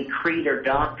to any creed or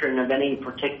doctrine of any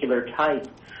particular type.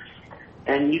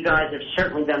 And you guys have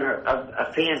certainly done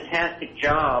a fantastic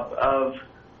job of,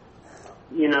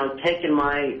 taking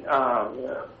my,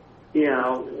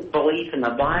 belief in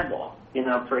the Bible,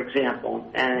 for example.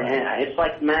 And it's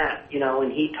like Matt,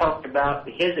 when he talked about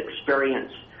his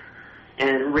experience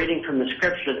and reading from the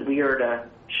scripture that we are to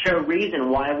show reason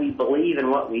why we believe in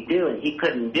what we do, and he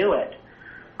couldn't do it.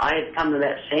 I had come to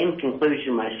that same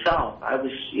conclusion myself. I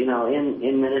was,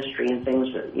 in ministry and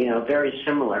things, very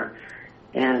similar.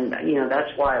 And,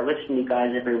 that's why I listen to you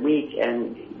guys every week,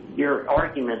 and your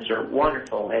arguments are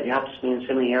wonderful. It helps me in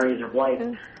so many areas of life,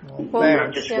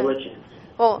 not just religion.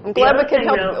 Well, I'm glad we could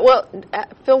help. Well,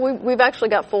 Phil, we've actually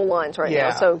got full lines right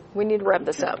now, so we need to wrap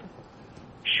this up.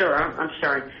 Sure, I'm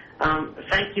sorry.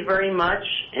 Thank you very much,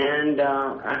 and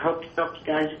I hope to talk to you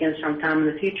guys again sometime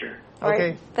in the future. Okay,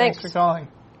 right. Thanks for calling.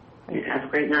 Have a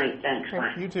great night. Thanks.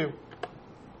 Bye. You too.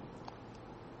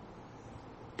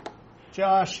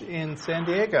 Josh in San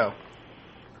Diego.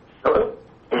 Hello.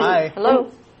 Hi. Hello.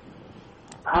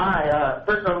 Hi.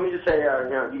 First of all, let me just say,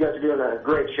 you guys are doing a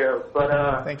great show. But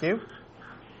thank you.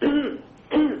 I'm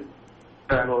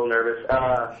a little nervous.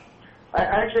 I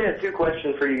actually had two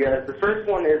questions for you guys. The first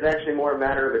one is actually more a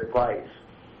matter of advice.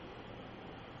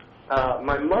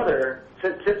 My mother,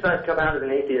 since I've come out as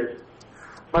an atheist,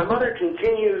 my mother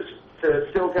continues to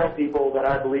still tell people that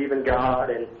I believe in God,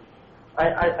 and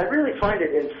I really find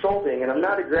it insulting, and I'm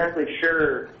not exactly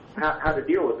sure how to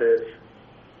deal with this.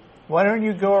 Why don't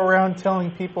you go around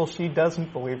telling people she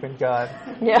doesn't believe in God?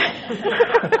 Yeah.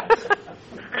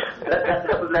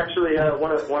 that was actually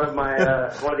one of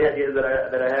the ideas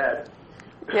that I had.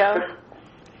 Yeah.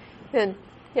 And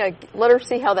let her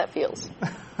see how that feels.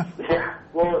 Yeah.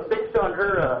 Well, based on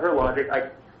her logic,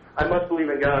 I must believe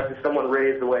in God because someone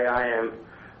raised the way I am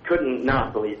couldn't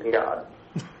not believe in God.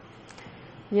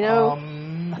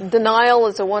 Denial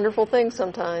is a wonderful thing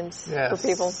sometimes for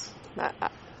people.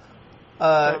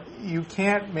 You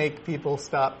can't make people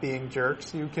stop being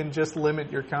jerks. You can just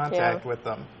limit your contact with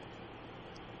them.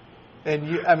 And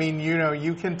you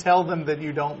can tell them that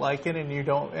you don't like it and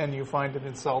you find it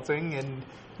insulting and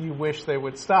you wish they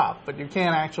would stop, but you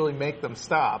can't actually make them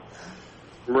stop.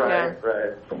 Right.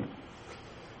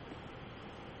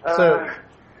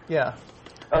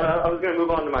 I was going to move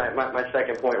on to my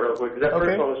second point real quick, because that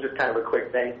first one was just kind of a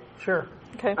quick thing. Sure.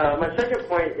 Okay. My second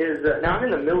point is, now I'm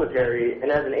in the military,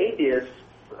 and as an atheist,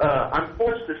 I'm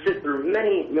forced to sit through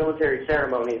many military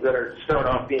ceremonies that start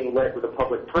off being led with a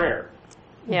public prayer.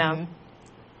 Yeah.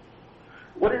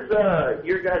 What is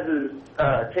your guys'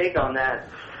 take on that?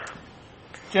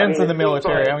 Jenn's in the it seems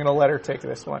military. like- I'm going to let her take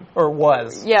this one. Or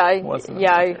was. Yeah, Was in the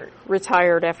I military.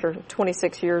 retired after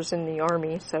 26 years in the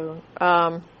Army. So,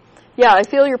 yeah, I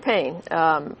feel your pain.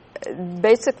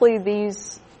 Basically,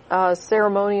 these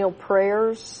ceremonial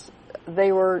prayers,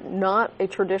 they were not a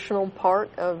traditional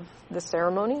part of the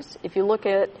ceremonies. If you look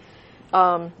at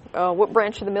what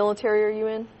branch of the military are you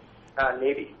in?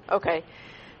 Navy. Okay.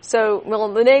 So,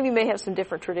 well, the Navy may have some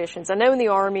different traditions. I know in the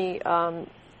Army,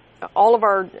 all of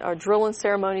our drill and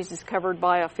ceremonies is covered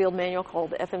by a field manual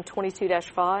called FM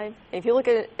 22-5. If you look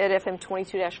at FM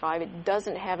 22-5, it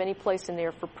doesn't have any place in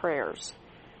there for prayers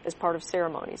as part of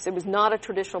ceremonies. It was not a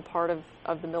traditional part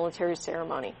of the military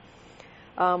ceremony.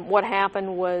 What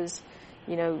happened was,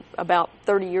 about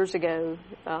 30 years ago,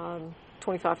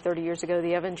 25, 30 years ago,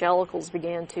 the evangelicals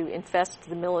began to infest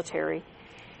the military,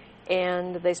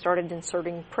 and they started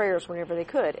inserting prayers whenever they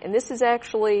could. And this is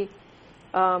actually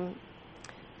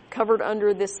covered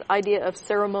under this idea of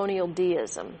ceremonial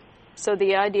deism. So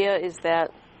the idea is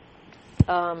that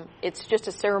it's just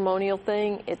a ceremonial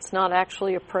thing. It's not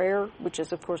actually a prayer, which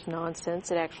is, of course, nonsense.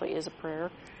 It actually is a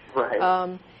prayer.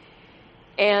 Right.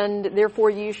 And therefore,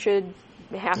 you should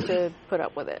have to put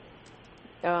up with it.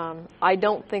 I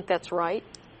don't think that's right.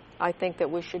 I think that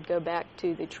we should go back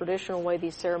to the traditional way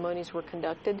these ceremonies were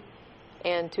conducted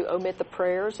and to omit the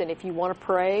prayers. And if you want to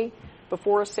pray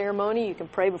before a ceremony, you can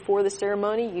pray before the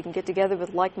ceremony. You can get together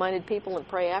with like-minded people and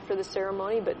pray after the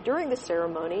ceremony. But during the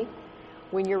ceremony,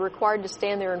 when you're required to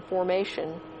stand there in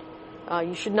formation,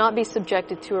 you should not be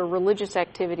subjected to a religious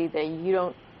activity that you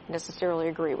don't necessarily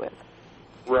agree with.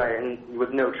 Right, and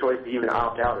with no choice to even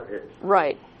opt out of it.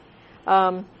 Right.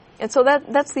 And so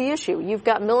that's the issue. You've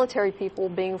got military people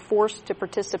being forced to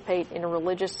participate in a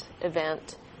religious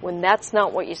event when that's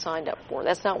not what you signed up for.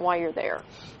 That's not why you're there.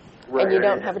 Right. And you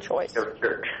don't have a choice. Go to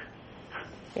church.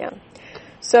 Yeah.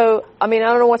 So, I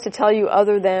don't know what to tell you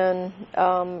other than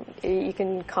you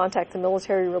can contact the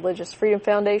Military Religious Freedom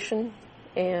Foundation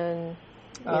and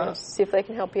see if they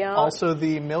can help you out. Also,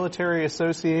 the Military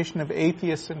Association of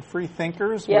Atheists and Free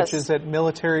Thinkers, Yes. which is at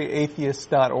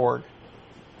militaryatheist.org.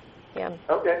 Yeah.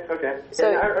 Okay. So-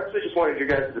 And I actually just wanted your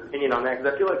guys' opinion on that,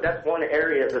 because I feel like that's one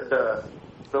area that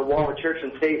the wall of church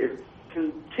and state is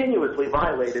continuously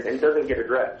violated and doesn't get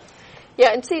addressed.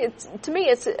 Yeah, and see, to me,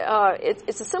 it's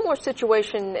a similar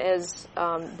situation as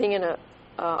being in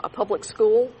a public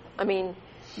school.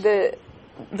 The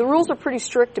rules are pretty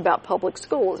strict about public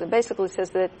schools. It basically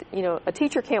says that a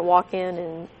teacher can't walk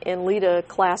in and lead a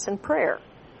class in prayer,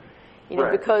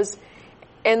 Right. because,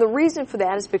 and the reason for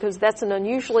that is because that's an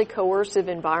unusually coercive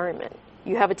environment.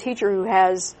 You have a teacher who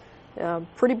has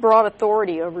pretty broad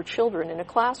authority over children in a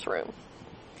classroom.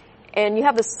 And you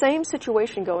have the same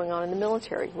situation going on in the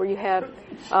military, where you have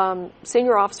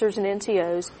senior officers and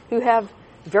NCOs who have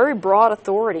very broad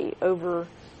authority over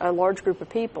a large group of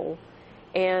people,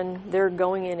 and they're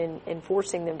going in and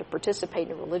forcing them to participate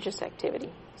in a religious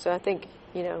activity. So I think,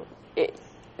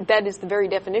 that is the very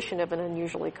definition of an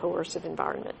unusually coercive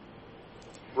environment.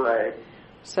 Right.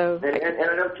 So And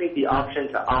I don't think the option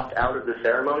to opt out of the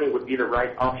ceremony would be the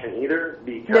right option either,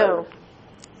 because No.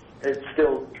 it's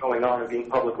still going on and being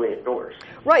publicly endorsed.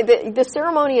 Right, the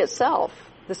ceremony itself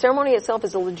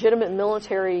is a legitimate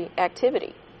military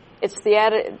activity. It's the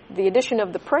addition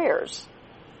of the prayers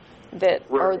that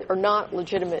Right. are not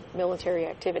legitimate military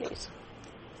activities.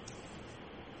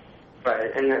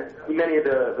 Right, and many of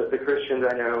the Christians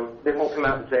I know, they won't come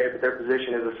out and say it, but their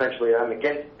position is essentially, I'm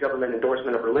against government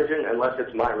endorsement of religion unless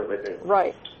it's my religion.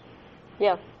 Right.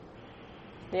 Yeah.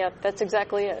 Yeah, that's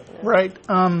exactly it. Right.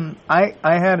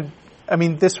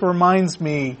 This reminds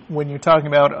me, when you're talking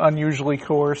about unusually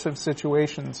coercive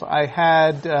situations,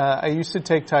 I used to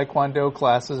take Taekwondo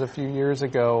classes a few years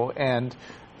ago, and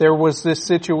there was this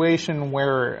situation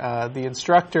where the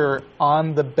instructor,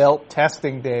 on the belt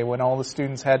testing day, when all the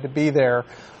students had to be there,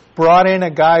 brought in a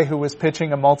guy who was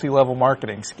pitching a multi-level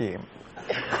marketing scheme.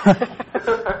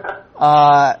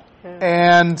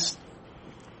 And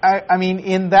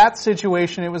in that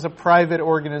situation, it was a private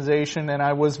organization, and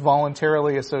I was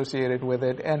voluntarily associated with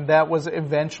it, and that was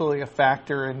eventually a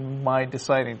factor in my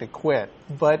deciding to quit.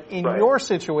 But in Right. your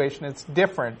situation, it's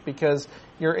different, because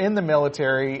you're in the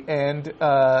military, and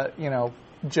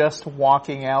just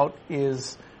walking out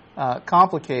is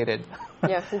complicated.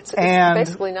 Yeah, it's And-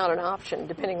 basically not an option,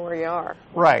 depending where you are.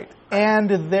 Right. And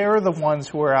they're the ones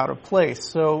who are out of place.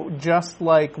 So just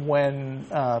like when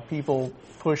people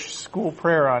push school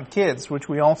prayer on kids, which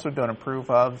we also don't approve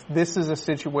of, this is a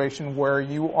situation where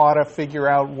you ought to figure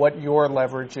out what your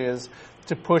leverage is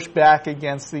to push back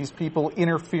against these people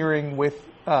interfering with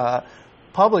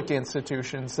public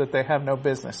institutions that they have no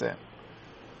business in.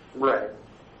 Right.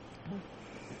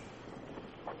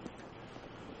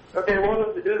 Okay,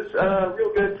 well, it was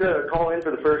real good to call in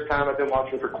for the first time. I've been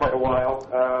watching for quite a while.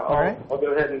 I'll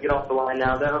go ahead and get off the line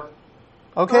now, though.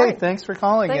 Okay, All right. thanks for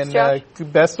calling, Thanks, and Josh.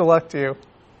 best of luck to you.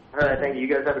 All right, thank you. You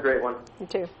guys have a great one. You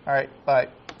too. All right, bye.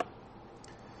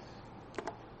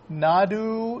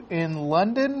 Nadu in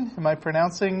London. Am I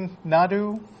pronouncing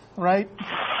Nadu right?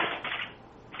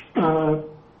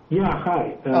 Yeah,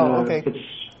 hi. Okay.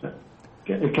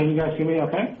 Can you guys hear me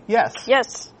okay? Yes.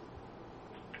 Yes.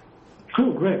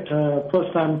 Cool, great.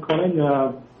 First time calling.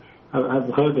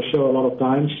 I've heard the show a lot of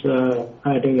times.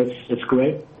 I think it's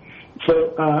great.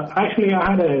 So actually,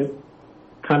 I had a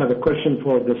kind of a question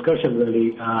for discussion,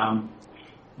 really,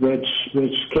 which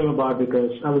came about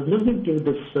because I was listening to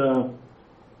this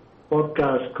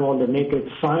podcast called The Naked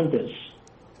Scientist,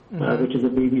 which is a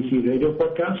BBC radio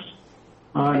podcast.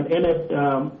 And in it,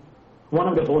 one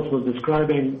of the hosts was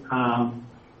describing an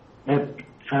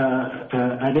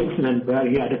incident where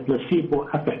he had a placebo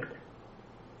effect.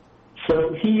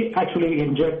 So he actually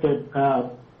injected a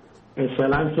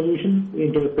saline solution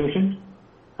into the patient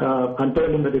and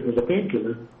told him that it was a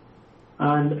painkiller.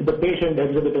 And the patient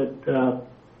exhibited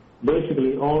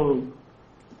basically all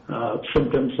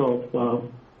symptoms of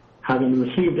having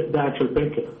received the actual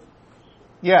painkiller.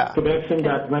 Yeah. To the extent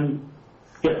that when,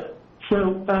 yeah.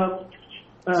 So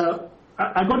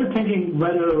I got to thinking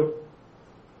whether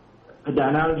the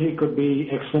analogy could be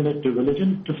extended to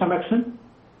religion to some extent.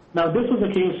 Now, this was a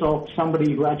case of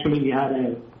somebody who actually had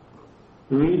a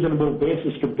reasonable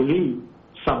basis to believe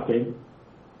something,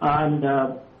 and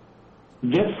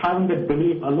just having that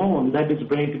belief alone led his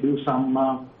brain to do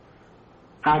some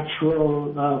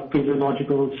actual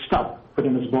physiological stuff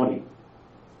within his body.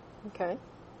 Okay.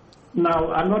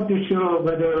 Now, I'm not too sure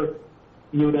whether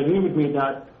you would agree with me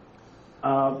that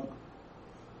I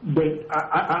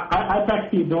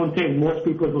actually don't think most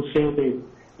people who say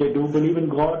they do believe in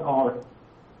God or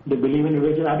they believe in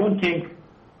religion, I don't think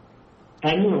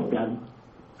any of them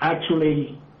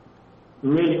actually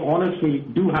really honestly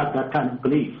do have that kind of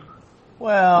belief.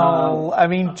 Well, I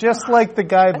mean, just like the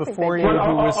guy before you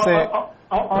who was saying...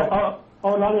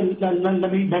 Let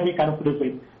me kind of put it this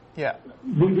way. Yeah.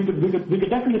 We could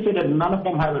definitely say that none of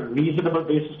them have a reasonable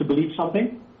basis to believe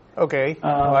something. Okay,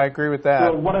 well, I agree with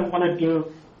that. So what I wanted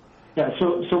to,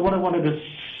 so what I wanted to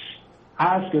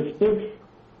ask is if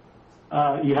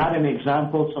you had any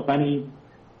examples of any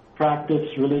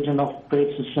practice, religion, or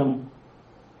faith system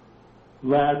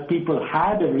where people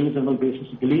had a reasonable basis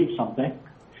to believe something,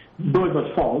 though it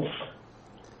was false,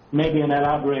 maybe an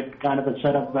elaborate kind of a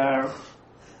setup where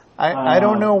I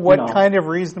don't know what kind of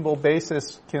reasonable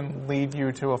basis can lead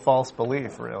you to a false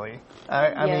belief, really.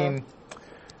 I mean,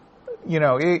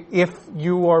 if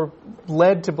you are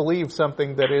led to believe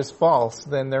something that is false,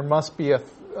 then there must be a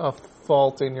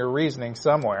fault in your reasoning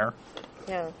somewhere.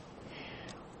 Yeah.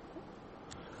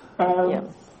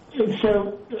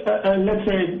 So let's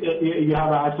say you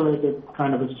have an isolated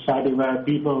kind of a society where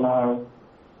people are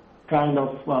kind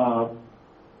of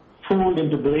fooled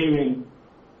into believing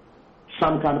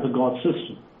some kind of a God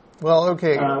system. Well,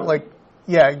 okay,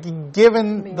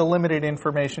 given the limited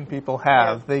information people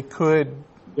have, they could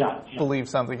believe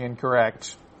something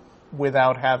incorrect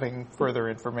without having further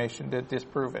information to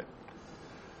disprove it.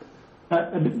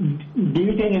 Do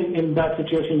you think in that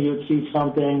situation you would see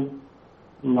something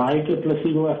like a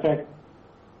placebo effect,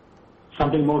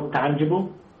 something more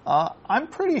tangible? I'm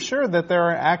pretty sure that there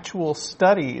are actual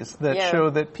studies that show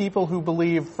that people who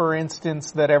believe, for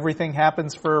instance, that everything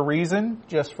happens for a reason,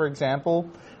 just for example,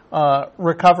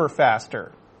 recover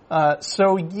faster. There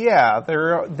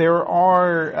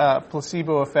are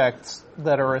placebo effects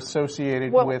that are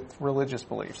associated with religious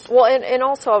beliefs. Well, and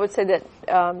also I would say that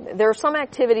there are some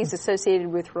activities associated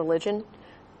with religion,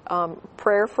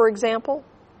 prayer, for example,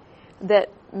 that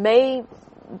may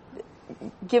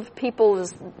give people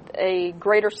a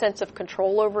greater sense of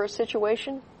control over a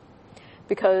situation.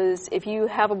 Because if you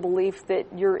have a belief that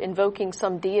you're invoking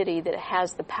some deity that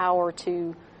has the power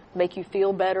to make you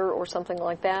feel better or something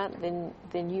like that, then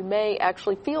you may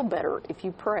actually feel better if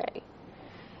you pray.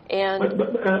 And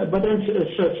but then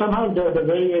somehow the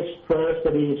various prayer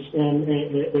studies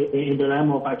in the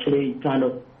realm of actually kind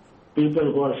of people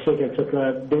who are sick,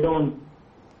 etc.,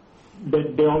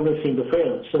 they always seem to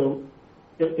fail. So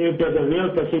if there's a real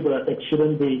placebo effect,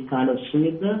 shouldn't we kind of see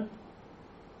it there?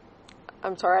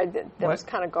 I'm sorry, that was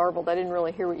kind of garbled. I didn't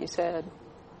really hear what you said.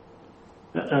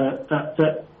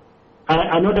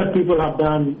 I know that people have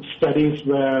done studies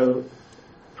where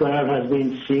prayer has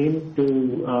been seen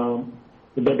to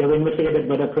they've investigated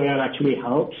whether prayer actually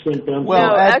helps in terms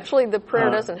No, of... actually, the prayer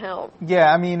doesn't help.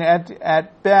 Yeah, I mean,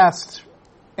 at best,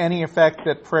 any effect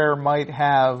that prayer might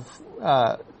have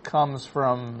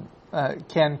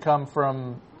can come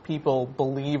from people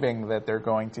believing that they're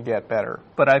going to get better.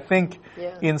 But I think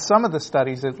in some of the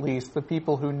studies, at least, the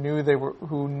people who knew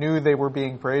they were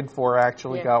being prayed for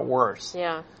actually got worse.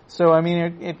 Yeah. So I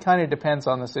mean, it kind of depends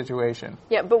on the situation.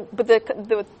 Yeah, but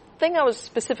the thing I was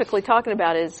specifically talking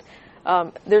about is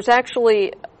there's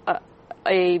actually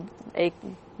a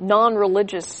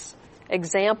non-religious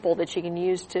example that you can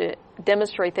use to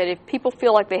demonstrate that if people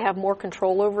feel like they have more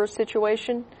control over a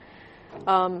situation,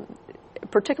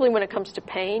 particularly when it comes to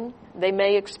pain, they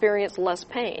may experience less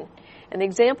pain. And the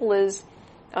example is,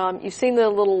 you've seen the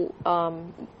little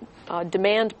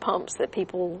demand pumps that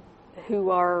people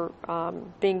who are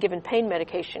being given pain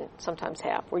medication sometimes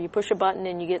have, where you push a button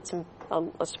and you get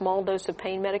a small dose of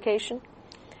pain medication.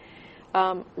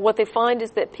 What they find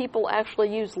is that people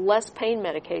actually use less pain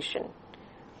medication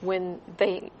when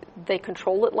they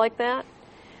control it like that,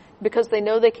 because they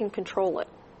know they can control it.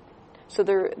 So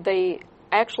they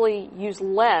actually use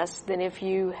less than if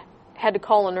you had to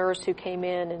call a nurse who came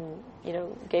in and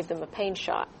gave them a pain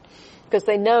shot, because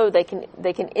they know they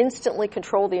can instantly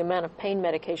control the amount of pain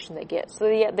medication they get. So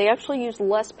they actually use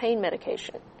less pain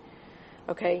medication.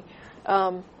 Okay,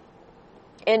 and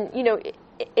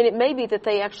it may be that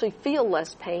they actually feel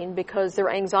less pain because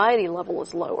their anxiety level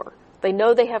is lower. They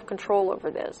know they have control over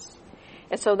this.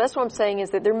 And so that's what I'm saying, is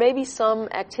that there may be some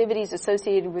activities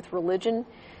associated with religion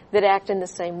that act in the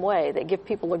same way, that give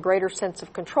people a greater sense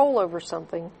of control over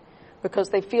something because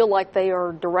they feel like they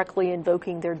are directly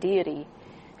invoking their deity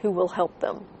who will help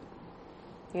them.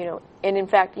 And in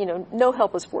fact, no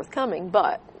help is forthcoming,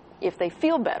 but if they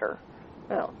feel better,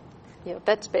 well,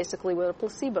 that's basically what a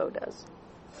placebo does.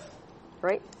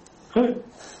 Right? Cool.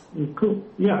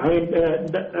 Yeah, I mean,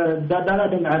 that I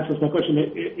think answers my question.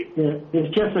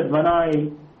 It's just that when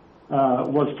I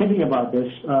was thinking about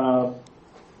this, though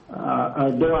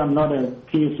I'm not a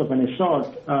theist of any sort,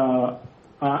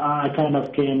 I kind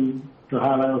of came to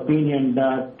have an opinion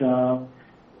that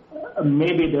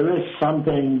maybe there is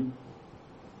something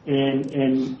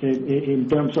in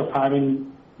terms of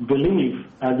having belief,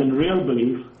 as in real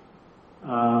belief,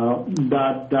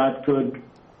 that could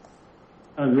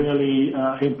really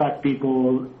impact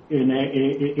people in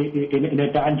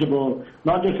a tangible,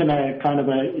 not just in a kind of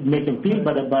a make them feel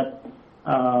better, but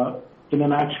in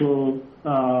an actual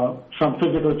some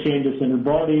physical changes in the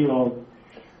body or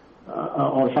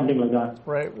something like that.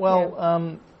 Right.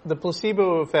 Well, the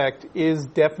placebo effect is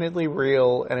definitely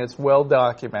real and it's well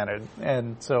documented,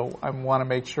 and so I want to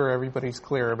make sure everybody's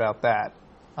clear about that.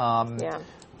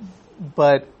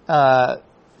 But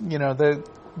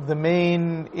the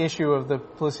main issue of the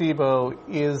placebo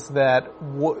is that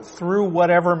through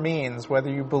whatever means,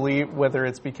 whether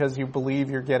it's because you believe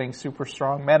you're getting super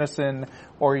strong medicine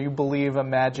or you believe a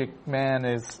magic man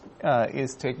is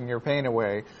taking your pain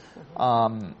away,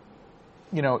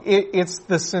 it's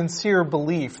the sincere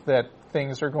belief that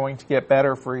things are going to get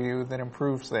better for you that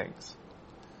improves things.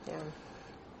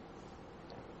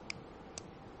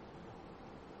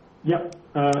 Yeah.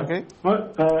 Okay.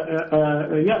 Well, thanks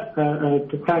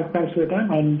for your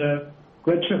time and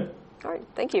great show. All right.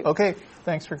 Thank you. Okay.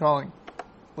 Thanks for calling.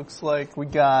 Looks like we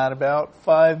got about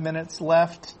 5 minutes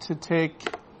left to take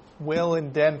Will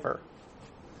in Denver.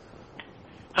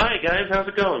 Hi, guys. How's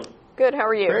it going? Good. How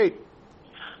are you? Great.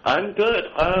 I'm good.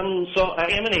 So I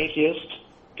am an atheist,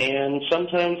 and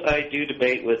sometimes I do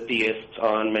debate with theists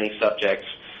on many subjects.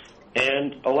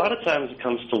 And a lot of times it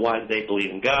comes to why they believe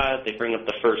in God. They bring up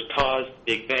the first cause,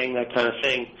 Big Bang, that kind of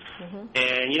thing. Mm-hmm.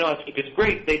 And, I think it's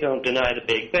great they don't deny the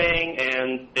Big Bang,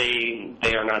 and they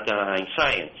are not denying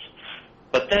science.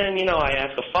 But then, I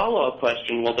ask a follow-up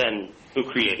question, well, then, who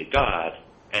created God?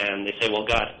 And they say, well,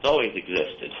 God has always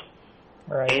existed.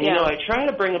 Right. And, I try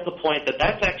to bring up the point that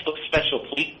that's actually special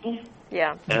pleading.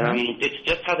 Yeah. It's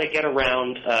just how they get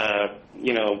around,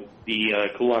 the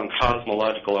Coulomb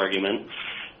cosmological argument.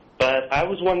 But I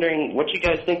was wondering what you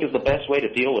guys think is the best way to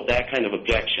deal with that kind of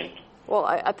objection. Well,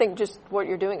 I think just what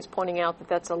you're doing is pointing out that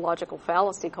that's a logical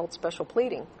fallacy called special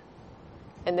pleading.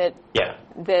 And that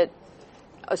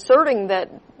asserting that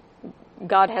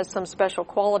God has some special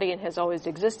quality and has always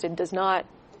existed does not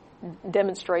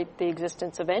demonstrate the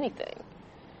existence of anything.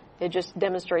 It just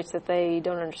demonstrates that they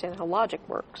don't understand how logic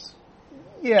works.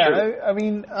 Yeah, Sure. I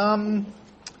mean,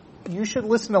 you should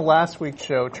listen to last week's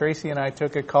show. Tracy and I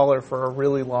took a caller for a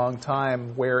really long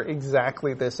time where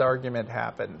exactly this argument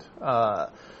happened.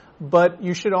 But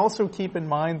you should also keep in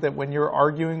mind that when you're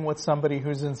arguing with somebody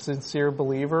who's a sincere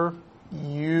believer,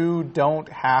 you don't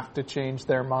have to change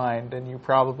their mind, and you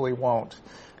probably won't.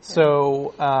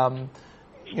 So,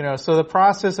 so the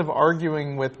process of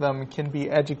arguing with them can be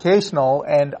educational,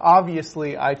 and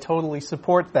obviously I totally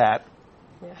support that.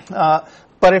 Yeah.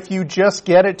 But if you just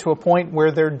get it to a point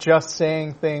where they're just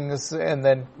saying things and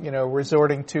then,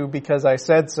 resorting to because I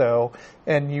said so,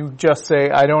 and you just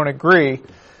say, I don't agree,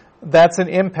 that's an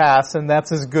impasse, and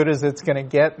that's as good as it's going to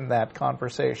get in that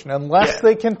conversation. Unless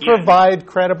they can provide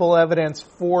credible evidence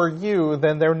for you,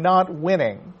 then they're not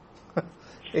winning.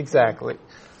 Exactly.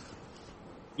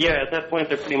 Yeah, at that point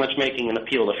they're pretty much making an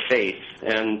appeal to faith,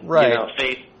 and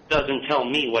faith doesn't tell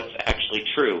me what's actually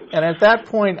true. And at that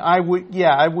point, I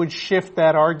would shift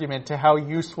that argument to how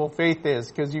useful faith is,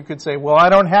 because you could say, well, I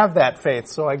don't have that faith,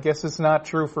 so I guess it's not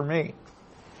true for me.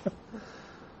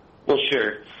 Well,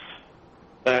 sure.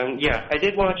 I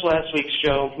did watch last week's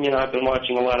show. I've been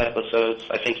watching a lot of episodes.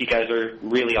 I think you guys are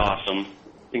really awesome.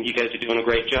 I think you guys are doing a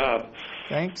great job.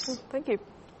 Thanks. Thank you.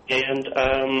 And,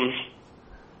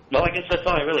 I guess that's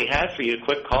all I really had for you, a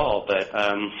quick call, but...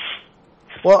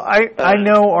 Well, I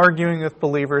know arguing with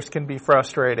believers can be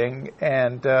frustrating,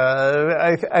 and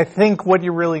I think what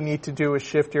you really need to do is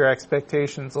shift your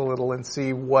expectations a little and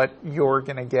see what you're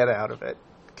going to get out of it.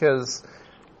 Because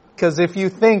if you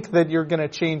think that you're going to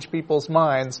change people's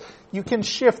minds, you can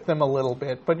shift them a little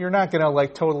bit, but you're not going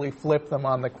to totally flip them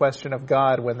on the question of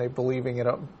God when they've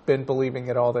been believing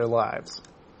it all their lives.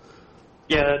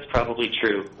 Yeah, that's probably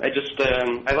true. I just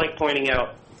I like pointing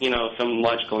out some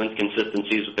logical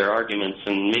inconsistencies with their arguments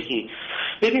and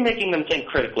maybe making them think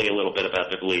critically a little bit about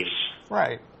their beliefs.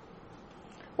 Right.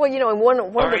 Well, and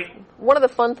one of the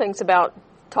fun things about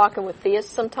talking with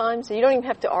theists sometimes, you don't even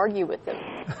have to argue with them.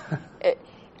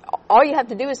 All you have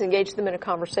to do is engage them in a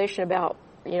conversation about,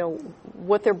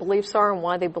 what their beliefs are and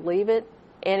why they believe it.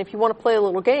 And if you want to play a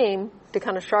little game to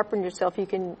kind of sharpen yourself, you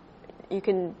can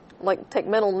take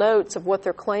mental notes of what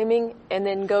they're claiming and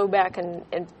then go back and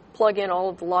plug in all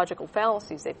of the logical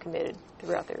fallacies they've committed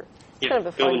throughout their... It's kind of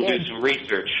a fun game. Go and do some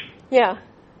research. Yeah.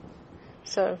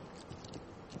 So...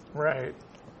 Right.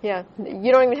 Yeah.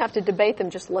 You don't even have to debate them,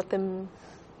 just let them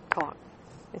talk.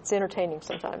 It's entertaining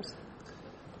sometimes.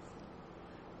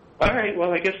 All right,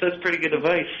 well, I guess that's pretty good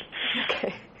advice.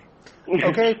 Okay.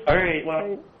 Okay. All right,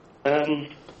 well...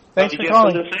 Thanks for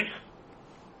calling. Did you have something to say?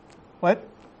 What?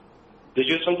 Did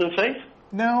you have something to say?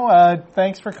 No,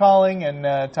 thanks for calling,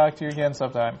 and talk to you again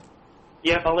sometime.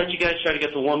 Yeah, I'll let you guys try to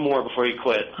get to one more before you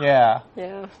quit. Yeah.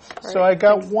 Yeah. So I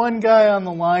got one guy on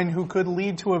the line who could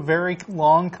lead to a very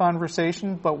long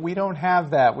conversation, but we don't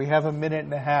have that. We have a minute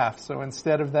and a half. So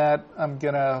instead of that, I'm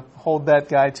going to hold that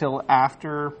guy till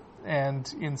after and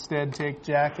instead take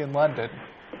Jack in London.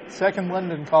 Second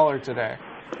London caller today.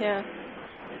 Yeah.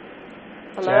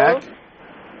 Hello? Jack?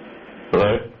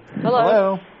 Hello? Hello?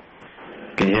 Hello?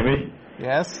 Can you hear me?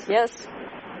 Yes? Yes.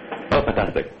 Oh,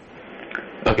 fantastic.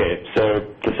 Okay, so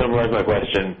to summarize my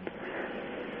question,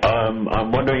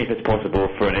 I'm wondering if it's possible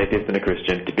for an atheist and a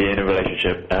Christian to be in a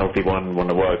relationship, a healthy one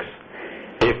that works,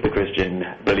 if the Christian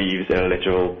believes in a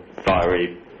literal,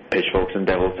 fiery, pitchforks and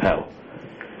devil's hell.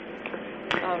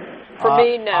 For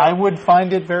me, no. I would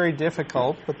find it very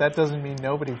difficult, but that doesn't mean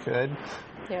nobody could.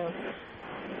 Yeah.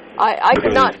 I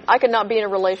could not be in a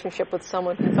relationship with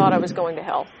someone who thought I was going to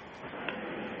hell.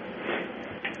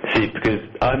 See, because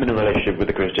I'm in a relationship with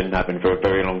a Christian and have been for a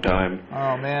very long time.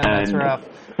 Oh, man, that's rough.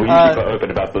 We're usually quite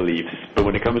open about beliefs, but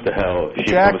when it comes to hell,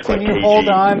 she becomes quite cagey. Hold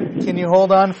on? Can you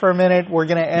hold on for a minute? We're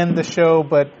going to end the show,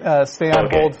 but stay on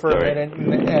hold for a minute,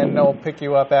 and I'll pick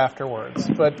you up afterwards.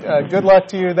 But good luck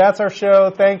to you. That's our show.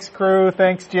 Thanks, crew.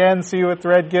 Thanks, Jen. See you at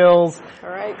Thread Gills. All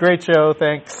right. Great show.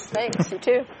 Thanks. Thanks. You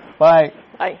too. Bye.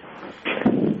 Bye.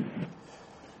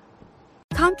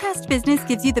 Comcast Business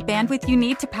gives you the bandwidth you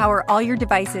need to power all your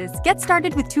devices. Get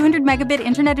started with 200 megabit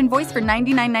internet and voice for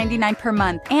 $99.99 per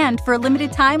month. And for a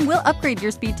limited time, we'll upgrade your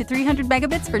speed to 300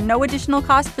 megabits for no additional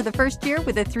cost for the first year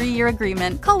with a 3-year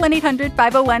agreement. Call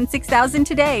 1-800-501-6000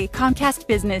 today. Comcast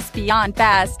Business. Beyond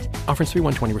fast. Offering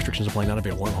 3120 restrictions apply, not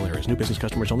available in all areas. New business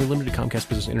customers only, limited to Comcast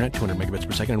Business Internet, 200 megabits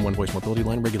per second and one voice mobility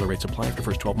line. Regular rates apply after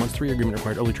first 12 months. 3-year agreement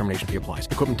required. Early termination fee applies.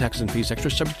 Equipment taxes and fees extra,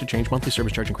 subject to change. Monthly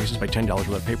service charge increases by $10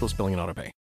 without paperless billing and auto pay.